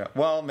 Yeah. Gotcha.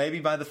 Well, maybe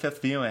by the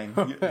 5th viewing,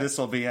 this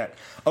will be it.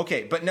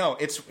 Okay, but no,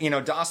 it's,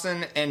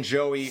 Dawson and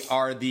Joey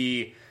are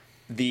the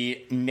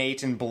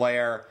Nate and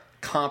Blair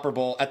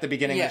comparable at the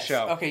beginning of the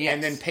show. Okay, yes.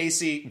 And then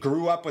Pacey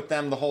grew up with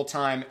them the whole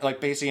time,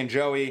 like Pacey and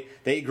Joey,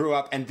 they grew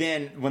up, and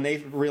then when they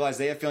realize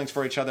they have feelings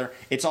for each other,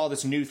 it's all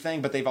this new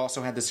thing, but they've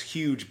also had this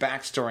huge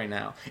backstory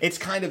now. It's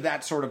kind of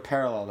that sort of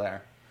parallel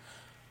there.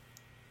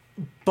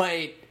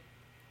 But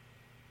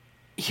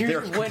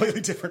They're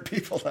completely different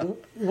people, though.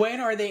 When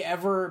are they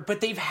ever...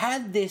 But they've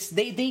had this...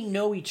 They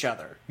know each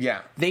other.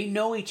 Yeah. They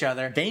know each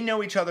other. They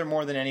know each other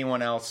more than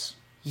anyone else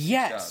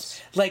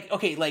does.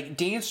 Like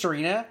Dan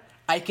Serena...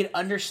 I could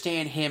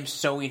understand him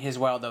sowing his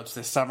wild oats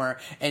this summer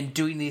and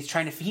doing these,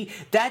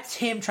 that's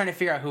him trying to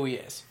figure out who he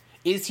is.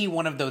 Is he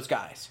one of those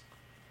guys?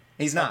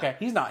 He's not. Okay,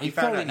 he's not. He's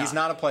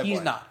not a playboy.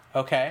 He's not.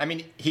 Okay. I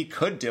mean, he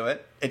could do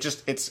it.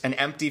 It's an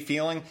empty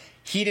feeling.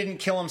 He didn't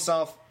kill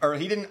himself, or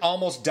he didn't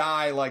almost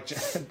die like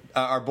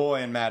our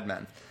boy in Mad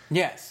Men.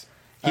 Yes.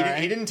 He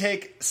didn't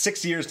take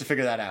 6 years to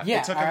figure that out. Yeah,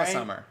 it took him a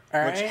summer.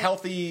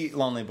 Healthy,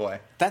 lonely boy.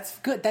 That's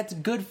good. That's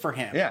good for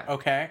him. Yeah.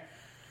 Okay.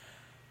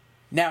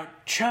 Now,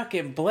 Chuck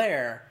and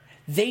Blair,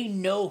 they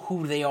know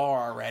who they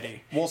are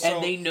already.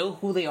 And they know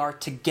who they are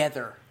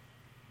together.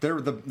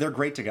 They're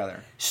great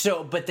together.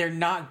 But they're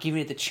not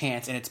giving it the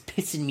chance, and it's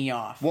pissing me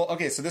off. Well,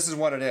 okay, so this is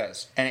what it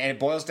is. And it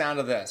boils down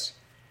to this.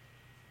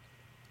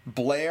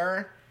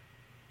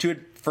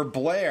 For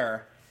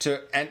Blair to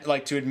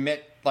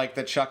admit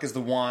that Chuck is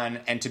the one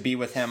and to be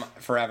with him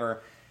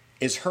forever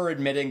is her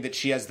admitting that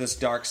she has this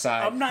dark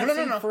side. I'm not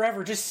saying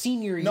forever, just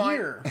senior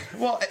year.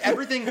 Well,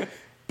 everything...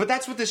 But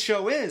that's what this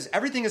show is.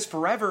 Everything is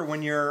forever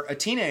when you're a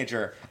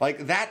teenager.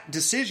 Like, that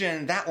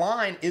decision, that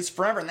line is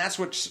forever, and that's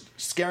what's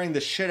scaring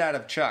the shit out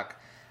of Chuck.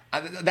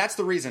 That's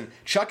the reason.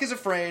 Chuck is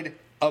afraid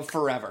of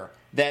forever.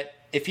 That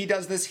if he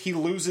does this, he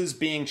loses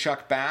being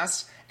Chuck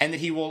Bass, and that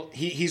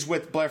he's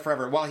with Blair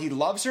forever. While he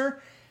loves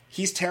her,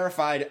 he's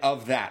terrified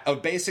of that.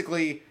 Of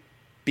basically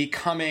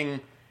becoming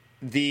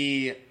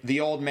the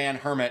old man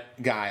hermit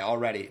guy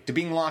already. To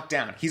being locked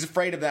down. He's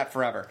afraid of that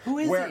forever. Who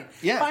isn't?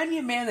 Yeah. Find me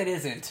a man that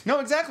isn't. No,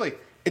 exactly.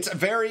 It's a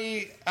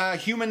very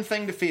human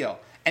thing to feel,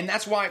 and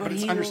that's why. But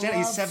it's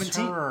understandable. He's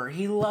 17.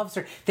 He loves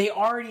her. They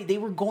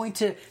were going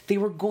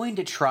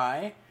to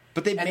try,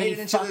 but they made it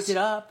into this. It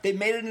up. They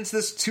made it into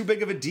this too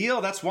big of a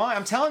deal. That's why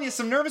I'm telling you,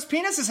 some nervous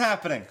penis is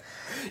happening.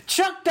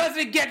 Chuck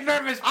doesn't get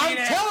nervous penis.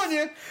 I'm telling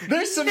you,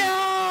 there's some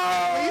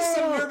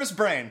nervous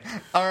brain.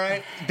 All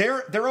right,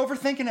 they're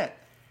overthinking it.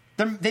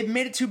 They've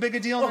made it too big a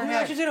deal in their head.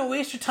 You're just going to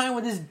waste your time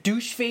with this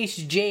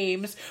douche-faced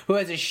James who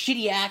has a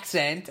shitty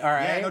accent, all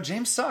right? Yeah, no,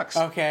 James sucks.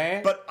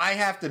 Okay. But I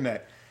have to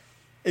admit,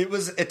 it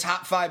was a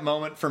top 5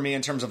 moment for me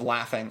in terms of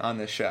laughing on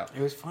this show. It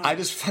was fun. I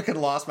just fucking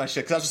lost my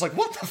shit because I was just like,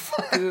 what the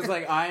fuck? It was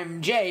like,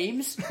 I'm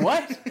James.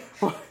 What?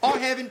 I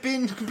haven't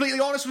been completely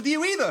honest with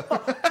you either.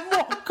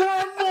 Can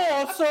I have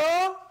more,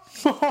 sir?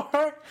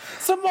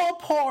 Some more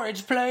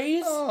porridge,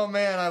 please. Oh,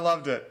 man, I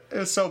loved it. It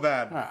was so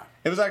bad.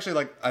 It was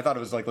actually I thought it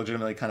was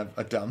legitimately kind of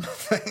a dumb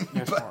thing,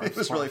 but it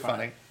was really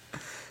funny.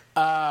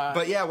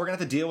 But yeah, we're going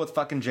to have to deal with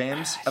fucking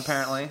James,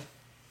 apparently.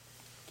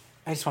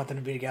 I just want them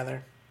to be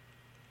together.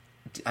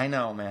 I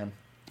know, man.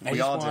 We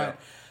all do.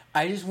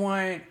 I just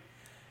want...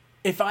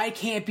 If I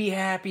can't be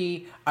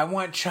happy, I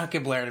want Chuck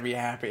and Blair to be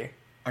happy.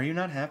 Are you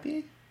not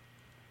happy?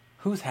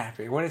 Who's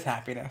happy? What is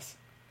happiness?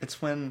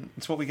 It's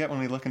what we get when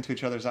we look into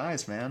each other's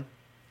eyes, man.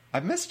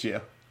 I've missed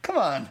you. Come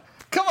on,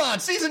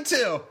 season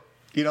 2.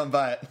 You don't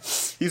buy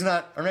it. He's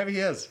not, or maybe he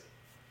is.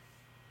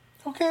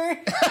 Okay.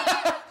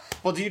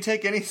 Well, do you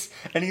take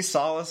any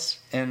solace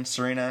in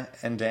Serena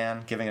and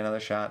Dan giving another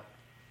shot?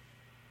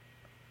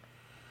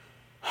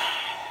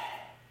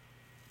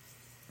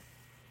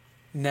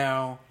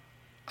 No.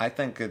 I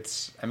think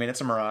it's a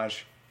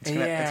mirage. It's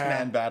gonna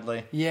end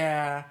badly.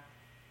 Yeah.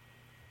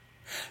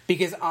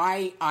 Because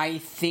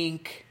I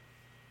think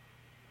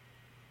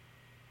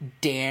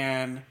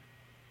Dan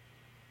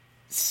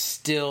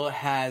still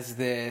has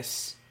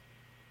this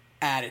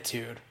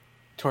attitude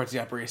towards the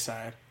Upper East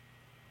Side.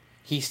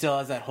 He still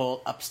has that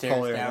whole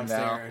upstairs,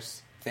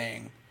 downstairs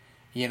thing.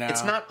 You know,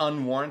 it's not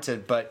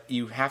unwarranted, but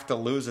you have to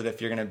lose it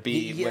if you're going to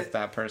be with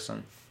that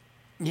person.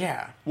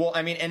 Yeah. Well,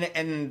 I mean,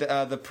 and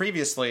the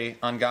previously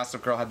on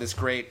Gossip Girl had this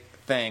great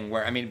thing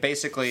where,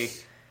 basically,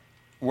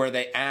 where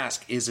they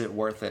ask, "Is it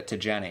worth it?" to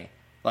Jenny,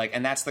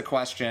 and that's the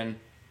question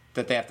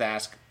that they have to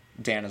ask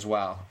Dan as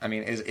well.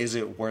 Is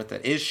it worth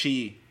it? Is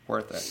she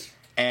worth it?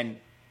 And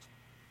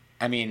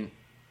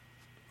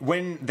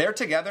when they're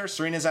together,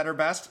 Serena's at her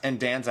best and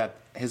Dan's at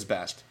his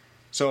best.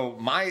 So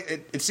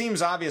it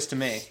seems obvious to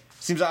me. It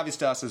seems obvious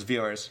to us as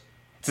viewers.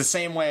 It's the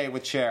same way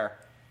with Cher.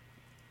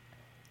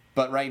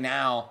 But right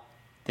now,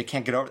 they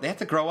can't get over it. They have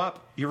to grow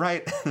up. You're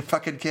right.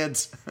 Fucking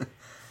kids.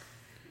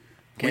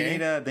 Okay.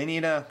 They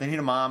need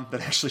a mom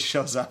that actually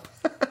shows up.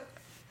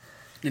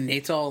 And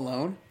Nate's all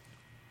alone?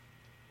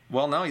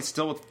 Well, no, he's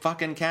still with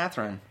fucking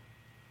Catherine.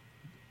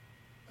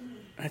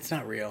 That's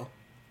not real.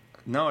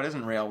 No, it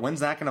isn't real.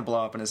 When's that going to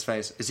blow up in his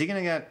face? Is he going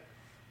to get...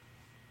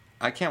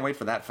 I can't wait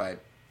for that fight.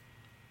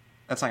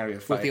 That's not going to be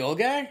a fight. With the old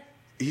guy?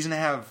 He's going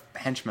to have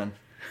henchmen.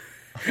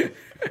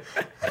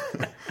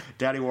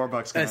 Daddy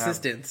Warbucks going to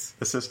have...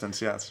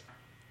 Assistants, yes.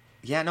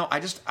 Yeah, no,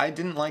 I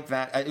didn't like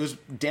that. It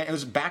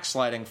was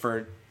backsliding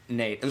for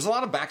Nate. There was a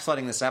lot of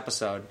backsliding this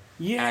episode.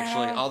 Yeah.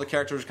 Actually, all the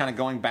characters were kind of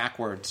going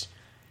backwards.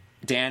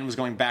 Dan was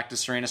going back to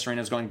Serena.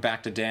 Serena was going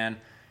back to Dan.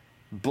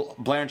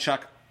 Blair and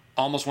Chuck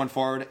almost went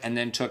forward and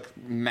then took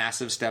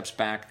massive steps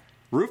back.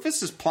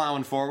 Rufus is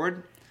plowing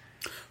forward.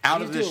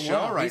 out of this show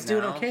right now. He's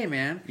doing okay,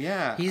 man.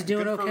 Yeah. He's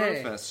doing good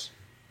okay. For Rufus.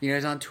 You know,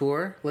 he's on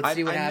tour. Let's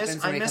see what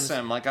happens. I miss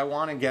him. Like, I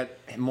want to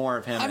get more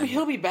of him. I mean,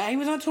 he'll be back. He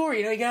was on tour.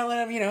 You know, you gotta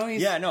let him, you know.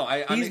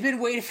 He's been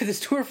waiting for this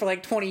tour for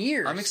like 20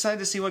 years. I'm excited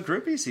to see what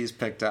groupies he's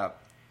picked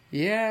up.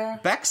 Yeah.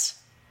 Bex?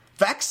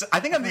 I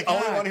think I'm the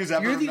only one who's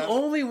ever... You're the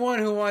only one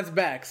who wants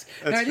Bex.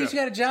 No, I think she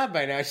got a job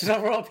by now. She's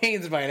over all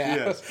pains by now.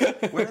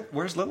 Yes.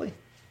 Where's Lily?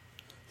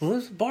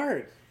 Lily's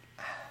Bart.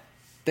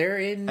 They're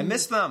in... I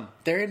miss them.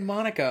 They're in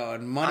Monaco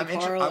and Monte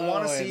Carlo. I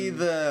want to see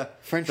the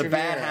Riviera.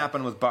 bad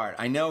happen with Bart.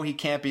 I know he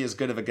can't be as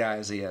good of a guy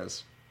as he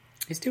is.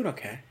 He's doing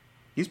okay.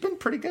 He's been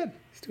pretty good.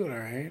 He's doing all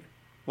right.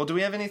 Well, do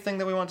we have anything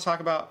that we want to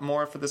talk about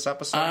more for this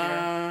episode?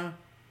 No,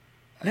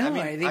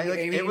 I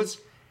think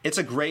it's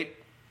a great.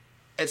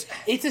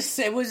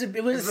 It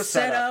was a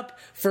setup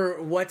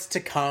for what's to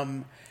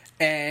come.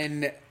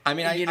 And I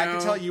mean, I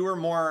can tell you were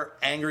more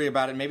angry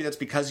about it. Maybe that's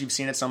because you've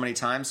seen it so many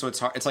times, so it's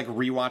hard. It's like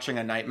rewatching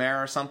a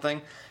nightmare or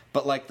something.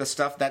 But like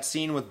that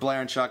scene with Blair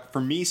and Chuck,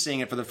 for me seeing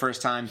it for the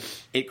first time,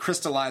 it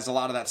crystallized a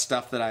lot of that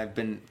stuff that I've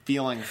been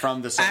feeling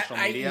from the social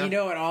media. And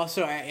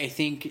also I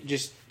think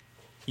just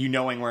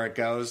knowing where it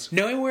goes,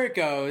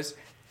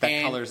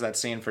 that colors that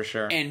scene for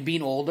sure, and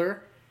being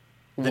older,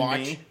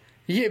 than me.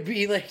 Yeah,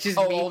 be like just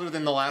older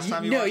than the last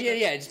time you watched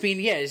it? just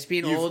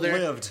being You've older.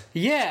 Lived.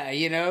 Yeah,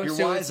 you know. You're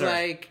so wiser. It's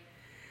like,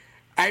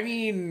 I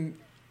mean,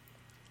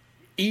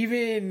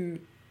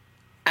 even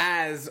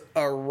as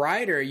a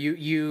writer,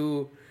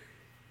 you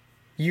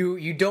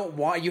don't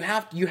want you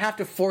have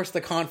to force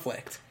the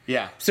conflict.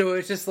 Yeah. So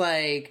it's just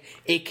like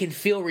it can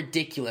feel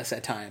ridiculous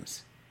at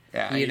times.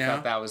 Yeah, you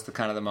thought that was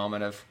the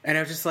moment of. And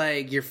I was just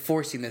like, you're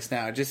forcing this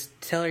now. Just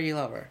tell her you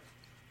love her.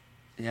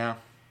 Yeah.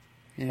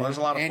 You well, there's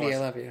a lot of Andy, force. I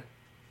love you.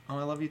 Oh,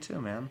 I love you too,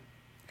 man.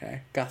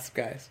 Okay, Gossip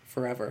Guys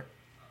forever.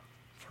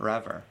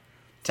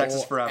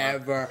 Texas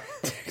forever.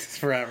 Texas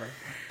forever.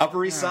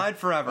 Upper East Side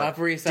forever.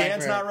 Upper East Side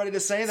Dan's forever. not ready to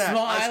say that.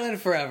 Small Island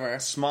forever.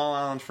 Small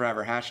Island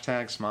forever.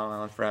 # Small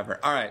Island forever.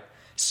 All right.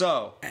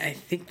 So I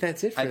think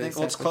that's it for this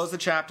let's close the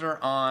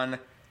chapter on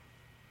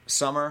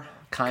summer.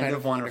 Kind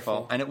of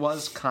wonderful. And it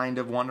was kind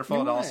of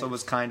wonderful. It also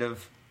was kind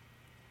of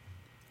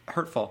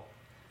hurtful.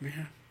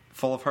 Yeah.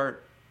 Full of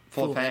hurt.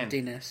 Full of pain.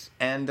 Emptiness.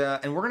 And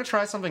we're going to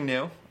try something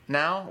new.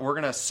 Now we're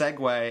going to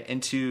segue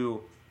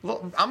into...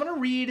 I'm going to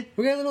read...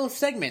 We got a little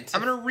segment.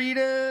 I'm going to read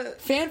a...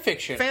 Fan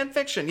fiction.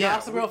 Yeah.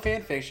 Gossip Girl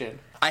fan fiction.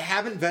 I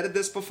haven't vetted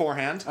this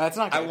beforehand. That's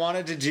not good. I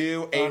wanted to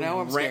do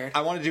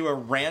I want to do a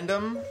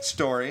random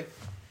story.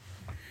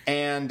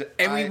 And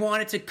we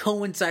want it to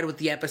coincide with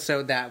the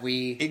episode that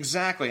we...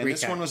 Exactly. And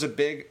this one was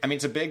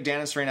it's a big Dan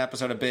and Serena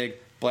episode, a big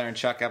Blair and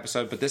Chuck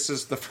episode, but this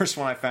is the first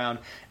one I found,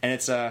 and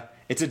it's a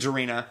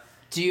Dorina.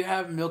 Do you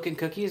have milk and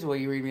cookies while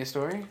you read me a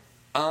story?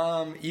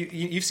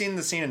 You've seen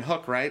the scene in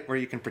Hook, right? Where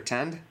you can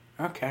pretend?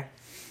 Okay.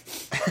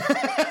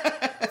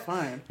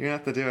 Fine. You're going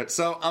to have to do it.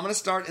 So I'm going to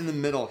start in the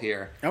middle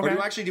here. Okay.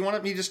 Or do you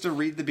want me just to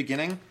read the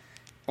beginning?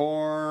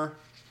 Or...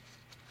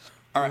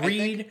 All right,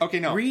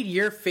 read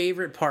your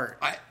favorite part.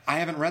 I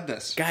haven't read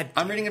this.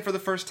 I'm reading it for the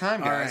first time,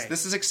 guys. Right.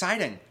 This is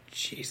exciting.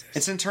 Jesus.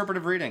 It's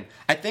interpretive reading.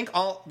 I think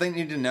all they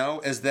need to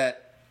know is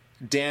that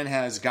Dan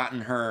has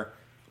gotten her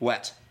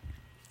wet.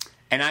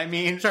 And I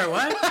mean... Sorry,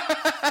 what?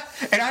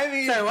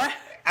 Sorry, what?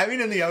 I mean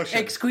in the ocean.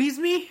 Excuse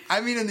me?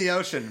 I mean in the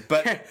ocean,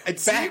 but...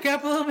 Back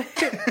up a little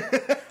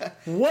bit.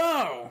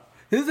 Whoa.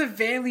 This is a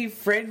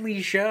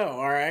family-friendly show,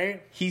 all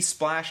right? He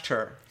splashed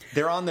her.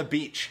 They're on the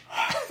beach.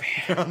 Oh,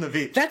 man. They're on the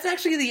beach. That's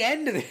actually the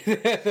end of the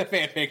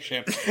fan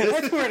fiction.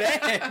 That's where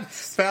it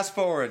ends. Fast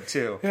forward,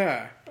 too.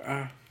 Yeah.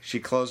 She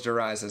closed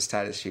her eyes as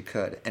tight as she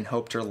could and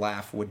hoped her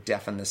laugh would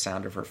deafen the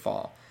sound of her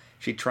fall.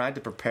 She tried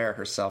to prepare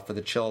herself for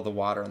the chill of the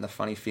water and the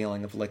funny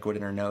feeling of liquid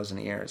in her nose and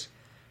ears.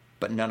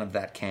 But none of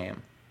that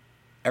came.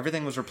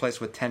 Everything was replaced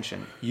with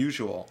tension,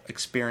 usual,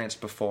 experienced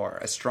before,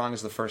 as strong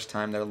as the first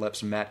time their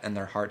lips met and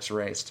their hearts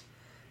raced.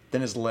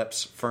 Then his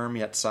lips, firm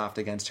yet soft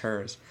against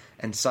hers,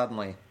 and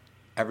suddenly...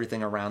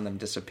 everything around them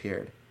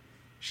disappeared.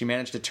 She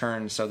managed to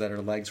turn so that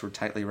her legs were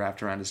tightly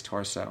wrapped around his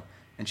torso,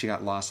 and she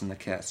got lost in the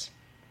kiss.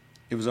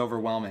 It was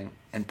overwhelming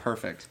and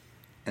perfect,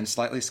 and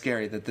slightly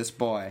scary that this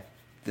boy,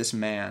 this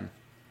man,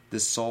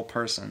 this sole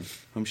person,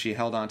 whom she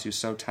held onto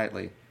so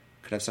tightly,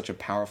 could have such a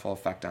powerful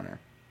effect on her.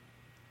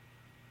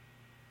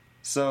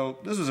 So,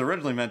 this was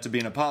originally meant to be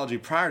an apology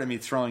prior to me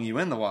throwing you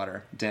in the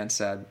water, Dan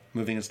said,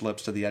 moving his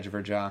lips to the edge of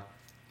her jaw.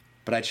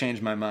 But I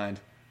changed my mind.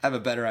 I have a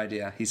better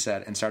idea, he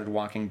said, and started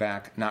walking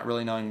back, not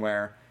really knowing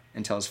where,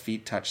 until his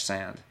feet touched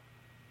sand.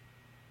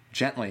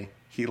 Gently,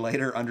 he laid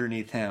her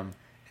underneath him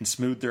and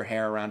smoothed her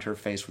hair around her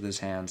face with his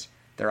hands.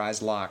 Their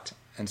eyes locked,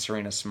 and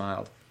Serena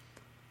smiled.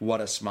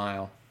 What a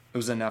smile. It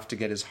was enough to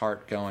get his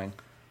heart going.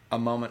 A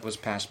moment was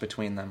passed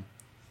between them,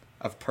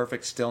 of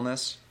perfect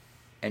stillness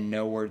and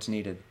no words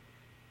needed.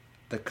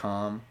 The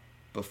calm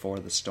before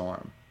the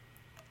storm.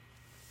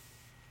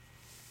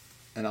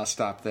 And I'll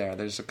stop there.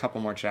 There's a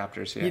couple more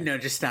chapters here.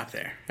 Just stop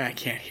there. I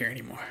can't hear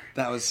anymore.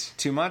 That was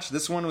too much.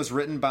 This one was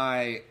written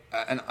by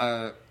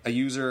a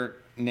user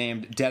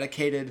named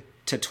Dedicated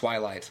to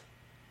Twilight.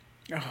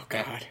 Oh,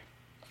 God.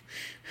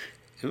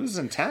 It was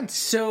intense.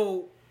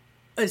 So,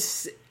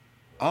 is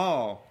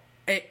all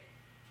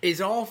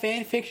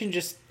fan fiction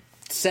just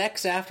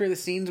sex after the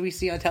scenes we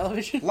see on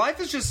television? Life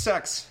is just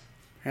sex.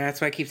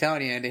 That's what I keep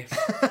telling you, Andy.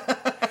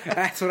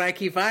 That's what I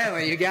keep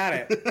filing. You got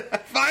it.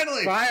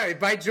 Finally.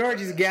 By George,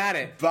 he's got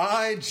it.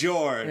 By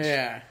George.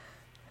 Yeah.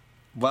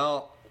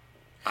 Well,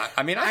 I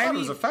thought it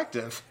was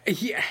effective.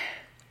 Yeah.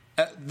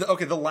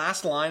 The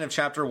last line of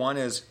chapter 1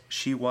 is,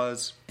 she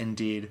was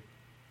indeed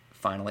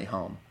finally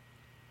home.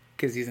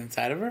 Because he's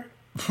inside of her?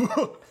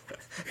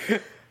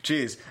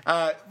 Jeez.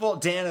 Well,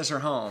 Dan is her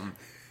home.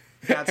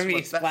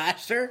 He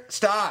splashed her?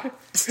 Stop.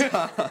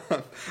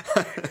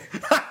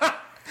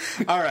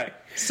 All right.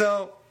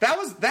 So that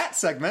was that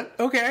segment.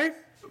 Okay.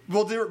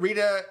 We'll read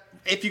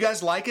if you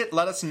guys like it,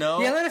 let us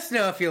know. Yeah, let us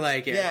know if you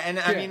like it. Yeah, and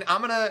I mean,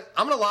 I'm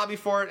gonna lobby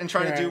for it and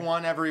try to do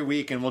one every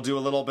week, and we'll do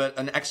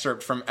an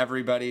excerpt from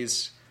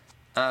everybody's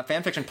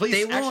fan fiction. Please,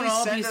 they won't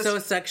all be so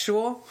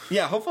sexual.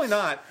 Yeah, hopefully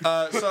not.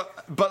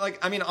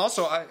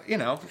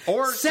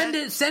 Or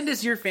send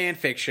us your fan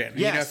fiction.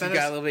 Yeah, if you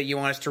got a little bit, you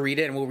want us to read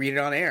it, and we'll read it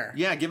on air.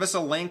 Yeah, give us a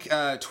link.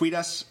 Tweet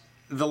us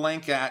the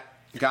link at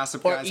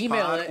Gossip Guys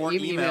Pod, or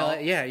email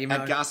it. Yeah,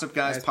 email at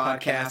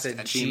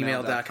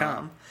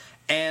gossipguyspodcast@gmail.com.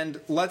 And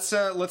let's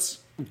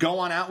go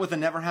on out with a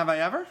Never Have I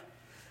Ever.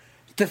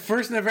 The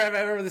first Never Have I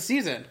Ever of the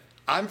season.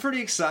 I'm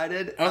pretty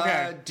excited.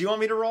 Okay. Do you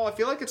want me to roll? I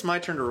feel like it's my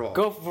turn to roll.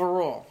 Go for a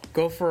roll.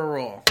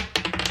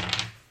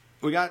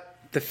 We got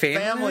the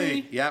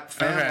family. Yep,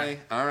 family. Okay.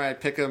 All right,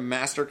 pick a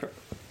master.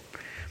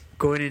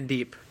 Going in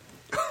deep.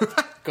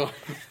 Go.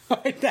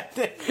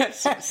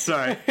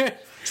 Sorry.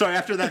 Sorry,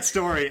 after that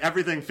story,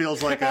 everything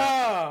feels like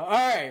all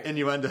right.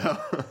 Innuendo.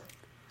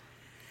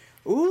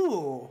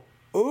 Ooh.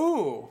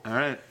 All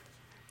right.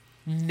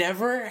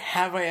 Never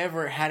have I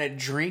ever had a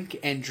drink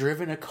and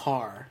driven a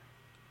car.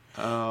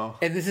 Oh.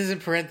 And this is in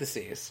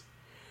parentheses.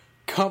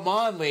 Come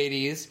on,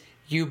 ladies.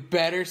 You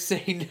better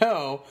say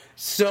no.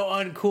 So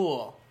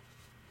uncool.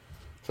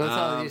 So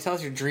tell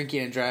us your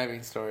drinking and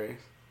driving story.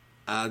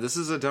 This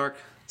is a dark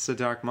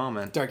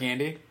moment. Dark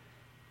Andy?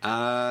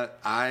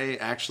 I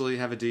actually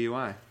have a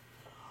DUI.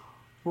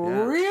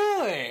 Yeah.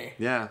 Really?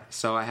 Yeah,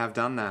 so I have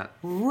done that.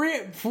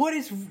 What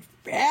is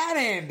bad,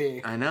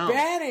 Andy? I know.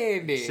 Bad,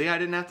 Andy. See, I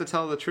didn't have to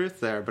tell the truth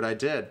there, but I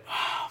did.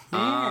 Oh,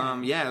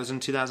 man. Yeah, it was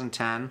in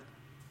 2010.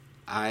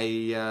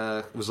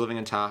 I was living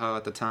in Tahoe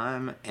at the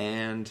time,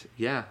 and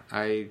yeah,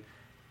 I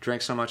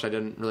drank so much I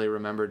didn't really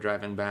remember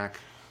driving back.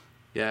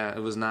 Yeah,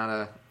 it was not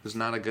a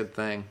good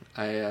thing.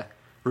 I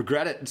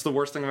regret it. It's the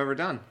worst thing I've ever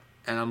done,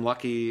 and I'm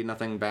lucky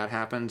nothing bad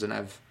happened, and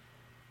I've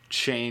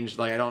changed.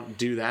 Like, I don't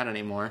do that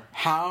anymore.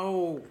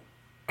 How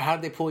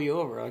did they pull you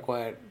over? Like,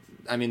 what?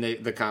 I mean,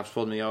 the cops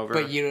pulled me over.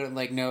 But you don't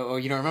you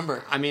don't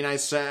remember? I mean,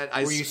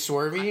 were you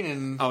swerving?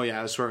 And oh yeah,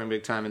 I was swerving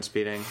big time and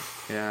speeding.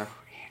 Yeah.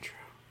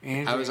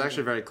 Andrew. I was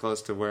actually very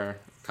close to where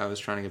I was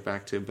trying to get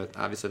back to, but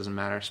obviously it doesn't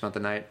matter. Spent the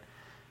night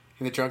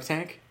in the drug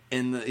tank.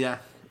 And yeah,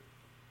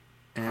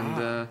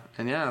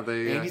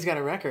 Andy's got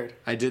a record.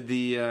 I did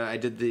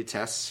the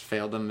tests,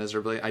 failed them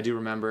miserably. I do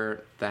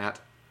remember that,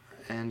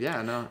 and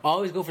yeah, no.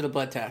 Always go for the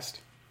blood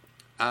test,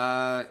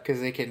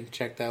 because they can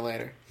check that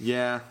later.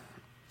 Yeah,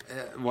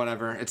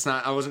 whatever. It's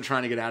not. I wasn't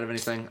trying to get out of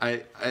anything.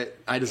 I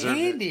deserved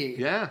Andy.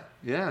 It.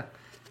 Yeah.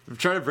 I'm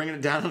trying to bring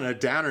it down on a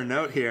downer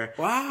note here.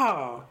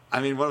 Wow.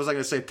 I mean, what was I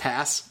going to say?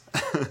 Pass.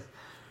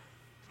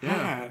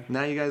 Yeah. God.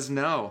 Now you guys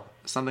know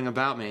something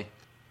about me.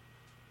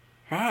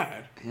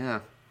 God.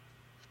 Yeah.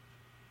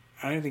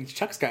 I don't think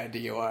Chuck's got a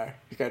DUI.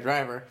 He's got a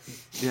driver.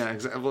 Yeah,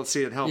 exactly. Well,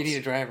 see, it helps. You need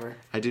a driver.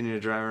 I do need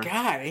a driver.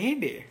 God,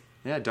 Andy.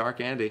 Yeah,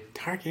 Dark Andy.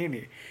 Dark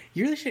Andy.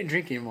 You really shouldn't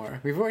drink anymore.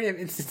 We've already had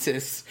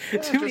instances.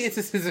 Too many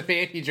instances of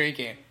Andy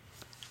drinking.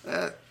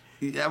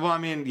 Yeah, well, I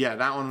mean, yeah,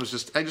 that one was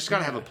just... I just got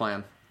to have a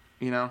plan,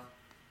 you know?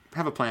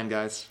 Have a plan,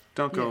 guys.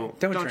 Don't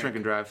drink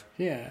and drive.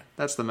 Yeah.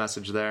 That's the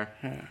message there.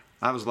 Yeah.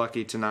 I was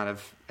lucky to not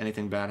have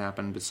anything bad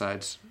happen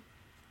besides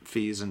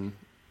fees and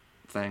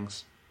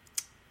things.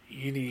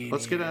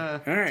 Let's get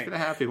a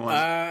happy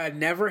one.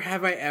 Never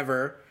have I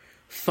ever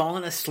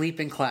fallen asleep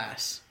in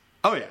class.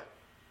 Oh, yeah.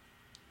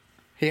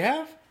 You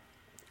have?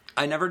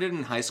 I never did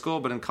in high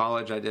school, but in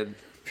college I did. I'm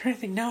trying to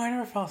think. No, I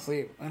never fell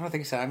asleep. I don't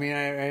think so. I mean,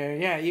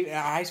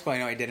 high school I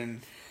know I did. In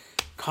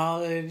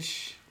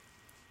college...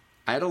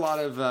 I had a lot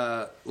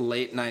of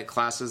late night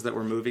classes that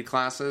were movie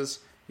classes.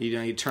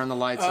 You turn the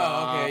lights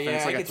off. Okay, yeah, and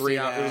it's like a 3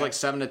 hour. It was like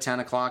 7 to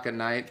 10 o'clock at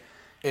night.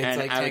 It's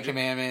like Ten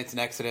Commandments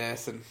and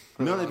Exodus and.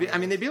 No,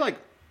 they'd be like.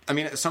 I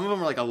mean, some of them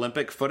were like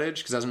Olympic footage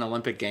because I was in an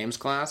Olympic Games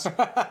class.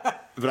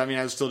 But I mean,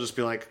 I would still just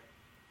be like,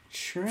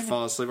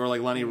 fall asleep, or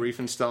like Leni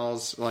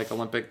Riefenstahl's like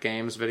Olympic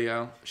Games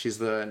video. She's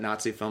the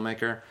Nazi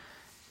filmmaker.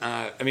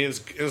 I mean,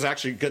 it was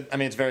actually good. I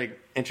mean, it's very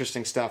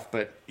interesting stuff,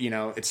 but, you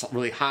know, it's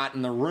really hot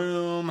in the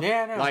room.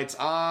 Yeah, no. Lights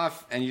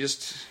off, and you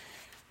just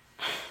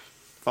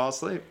fall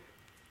asleep.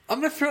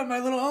 I'm going to throw in my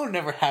little own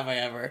Never Have I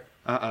Ever.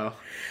 Uh-oh.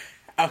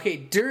 Okay,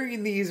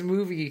 during these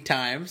movie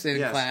times in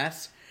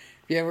class,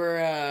 have you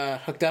ever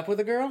hooked up with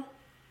a girl?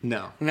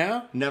 No.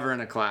 No? Never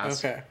in a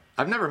class. Okay.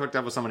 I've never hooked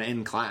up with someone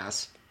in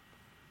class.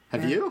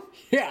 Have you?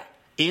 Yeah.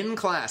 In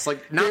class,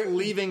 like not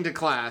leaving to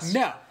class.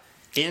 No.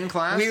 In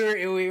class? We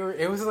were.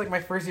 It was like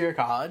my first year of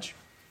college,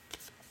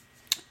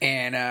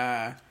 and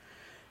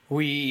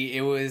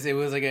it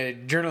was like a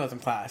journalism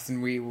class,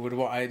 and we would.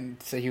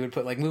 So he would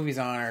put like movies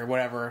on or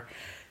whatever,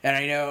 and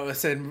I know it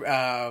said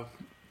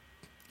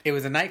it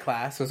was a night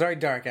class, so it was already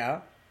dark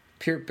out.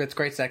 It's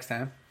great sex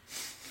time.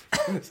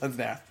 Sun's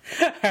down.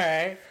 All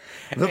right.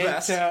 The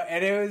best.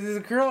 And it was this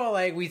girl,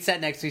 like, we sat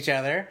next to each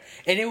other,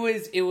 and it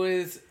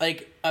was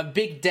like a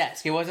big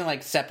desk. It wasn't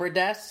like separate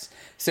desks.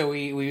 So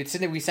we would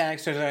sit there, we sat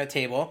next to each other at a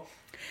table,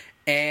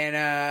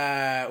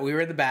 and we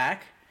were in the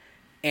back,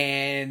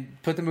 and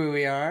put the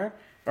movie on,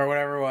 or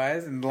whatever it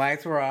was, and the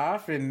lights were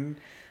off, and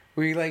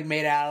we, like,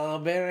 made out a little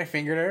bit, and I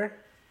fingered her.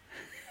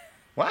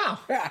 Wow.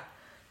 Yeah.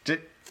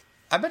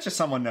 I bet you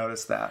someone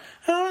noticed that.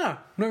 I don't know.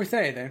 Nobody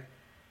said anything.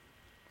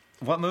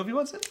 What movie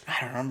was it?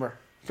 I don't remember.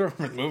 I don't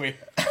remember the movie.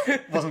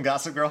 Wasn't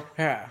Gossip Girl?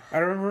 Yeah. I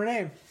don't remember her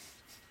name.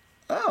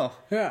 Oh.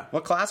 Yeah.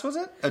 What class was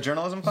it? A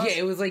journalism class? Yeah,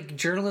 it was like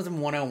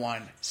Journalism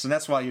 101. So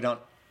that's why you don't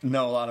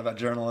know a lot about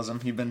journalism.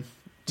 You've been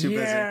too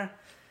busy. Yeah.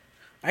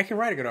 I can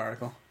write a good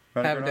article.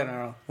 I haven't done it in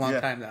a long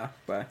time now.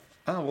 But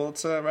oh, well,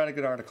 let's write a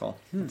good article.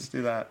 Let's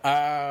do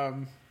that.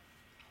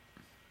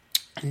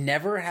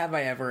 Never have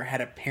I ever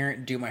had a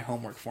parent do my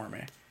homework for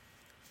me.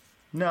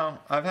 No,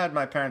 I've had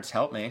my parents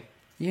help me.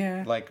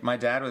 Yeah. Like, my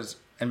dad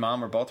and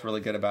mom were both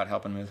really good about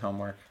helping me with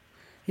homework.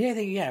 Yeah, I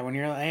think, when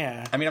you're like,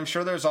 yeah. I mean, I'm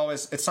sure there's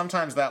always, it's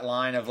sometimes that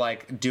line of,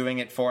 like, doing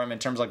it for them in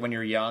terms of, like, when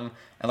you're young.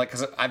 And, like,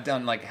 because I've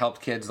done, like,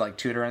 helped kids, like,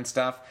 tutor and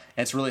stuff.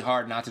 And it's really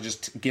hard not to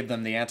just give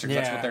them the answer.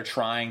 Because that's what they're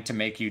trying to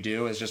make you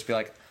do, is just be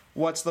like,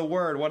 what's the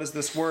word? What is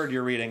this word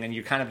you're reading? And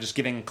you're kind of just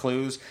giving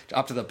clues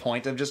up to the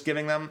point of just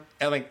giving them.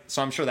 And, like,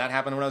 so I'm sure that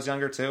happened when I was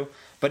younger, too.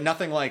 But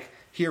nothing like,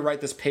 here,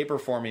 write this paper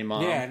for me,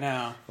 Mom. Yeah,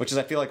 no. Which is,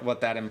 I feel like, what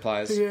that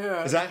implies.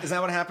 Yeah. Is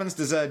that what happens?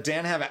 Does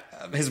Dan have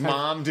his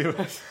mom do...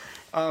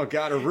 Oh,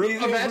 God. Or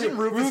imagine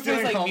Rufus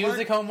doing like homework.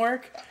 Music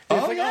homework.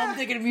 It's like, I'm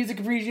taking a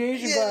music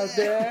appreciation class,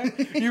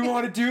 Dad. You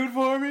want to do it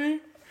for me?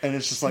 And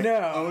it's just like...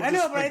 No. I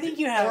know, but I think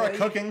you have... Or a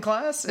cooking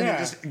class.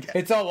 And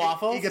it's all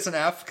waffles. He gets an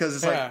F because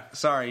it's like,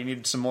 sorry, you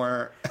need some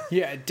more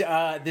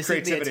this creativity.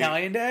 Is the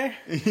Italian day?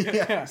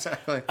 Yeah,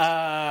 exactly.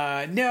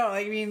 No,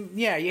 I mean,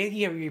 you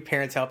have your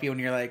parents help you when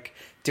you're, like,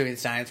 doing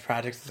science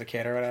projects as a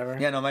kid or whatever.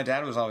 Yeah, no, my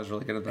dad was always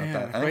really good about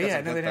that. I think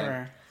that's a good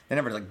thing. They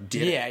never, like,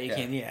 did it. Yeah, you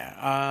can, You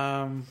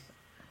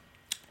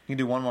can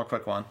do one more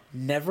quick one.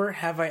 Never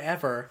have I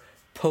ever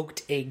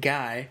poked a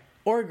guy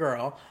or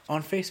girl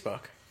on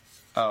Facebook.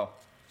 Oh.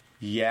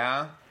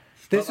 Yeah?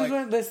 This was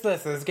when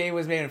this game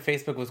was made and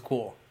Facebook was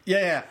cool.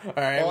 Yeah. All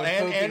right. Well,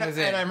 and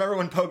I remember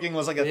when poking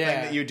was like a thing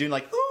that you would do,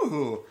 like,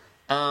 ooh.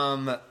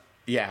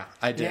 Yeah,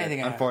 I did.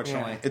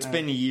 Unfortunately, it's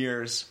been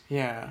years.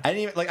 Yeah, I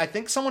didn't even I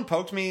think someone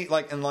poked me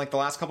like in like the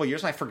last couple of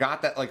years, and I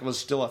forgot that like was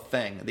still a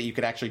thing that you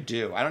could actually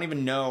do. I don't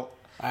even know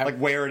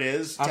where it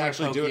is to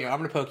actually do it. I'm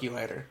gonna poke you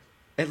later.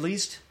 At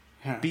least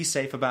be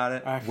safe about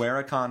it. Wear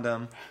a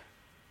condom.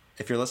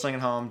 If you're listening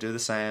at home, do the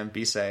same.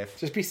 Be safe.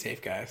 Just be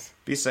safe, guys.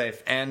 Be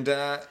safe, and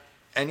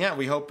yeah,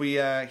 we hope we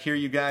hear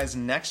you guys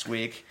next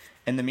week.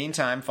 In the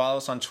meantime, follow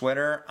us on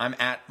Twitter. I'm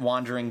at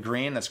Wandering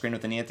Green. That's green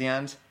with an E at the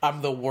end.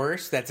 I'm the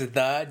worst. That's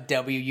the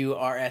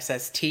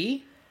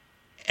WURSST.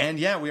 And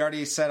yeah, we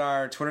already said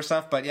our Twitter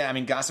stuff, but yeah, I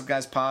mean, Gossip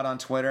Guys Pod on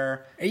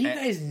Twitter. You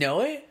guys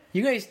know it?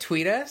 You guys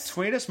tweet us.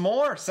 Tweet us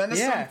more. Send us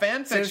some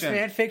fan fiction. Send us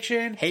fan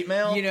fiction. Hate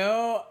mail. You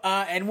know,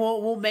 and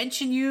we'll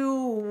mention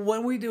you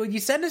when we do. When you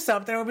send us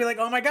something, we'll be like,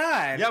 oh my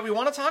God. Yeah, we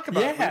want to talk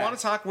about it. We want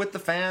to talk with the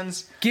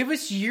fans. Give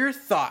us your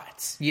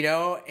thoughts, you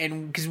know,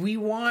 and because we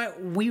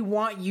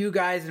want you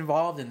guys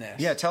involved in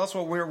this. Yeah, tell us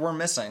what we're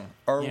missing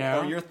or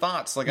your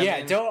thoughts. Like, I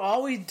mean,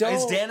 don't.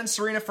 Is Dan and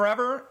Serena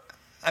forever?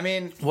 I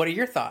mean, what are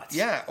your thoughts?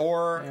 Yeah,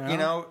 or you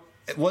know,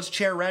 was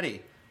Cher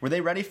ready? Were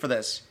they ready for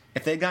this?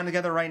 If they'd gotten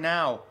together right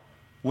now,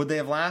 would they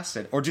have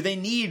lasted? Or do they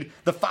need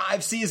the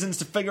 5 seasons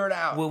to figure it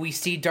out? Will we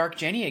see Dark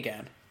Jenny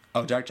again?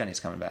 Oh, Dark Jenny's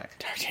coming back.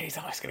 Dark Jenny's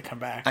always going to come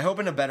back. I hope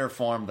in a better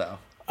form, though.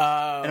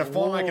 In a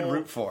form I can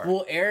root for.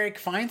 Will Eric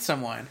find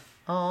someone?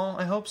 Oh,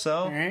 I hope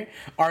so. All right.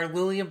 Are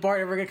Lily and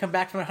Bart ever going to come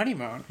back from a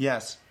honeymoon?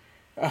 Yes.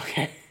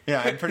 Okay.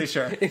 Yeah, I'm pretty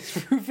sure.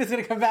 Is Rufus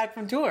going to come back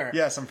from tour?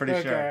 Yes, I'm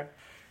pretty sure.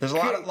 There's a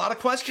lot of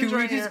questions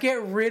right here. Can we just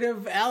get rid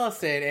of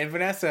Allison and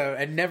Vanessa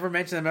and never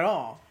mention them at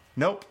all?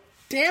 Nope.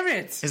 Damn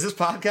it! Is this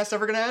podcast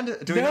ever going to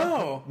end? Do we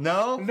know?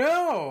 No?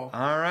 No.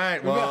 All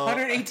right, well... We've got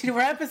 118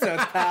 more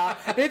episodes, pal.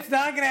 It's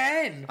not going to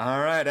end. All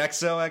right,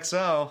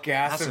 XOXO.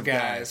 Gossip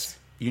Guys.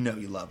 You know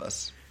you love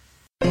us.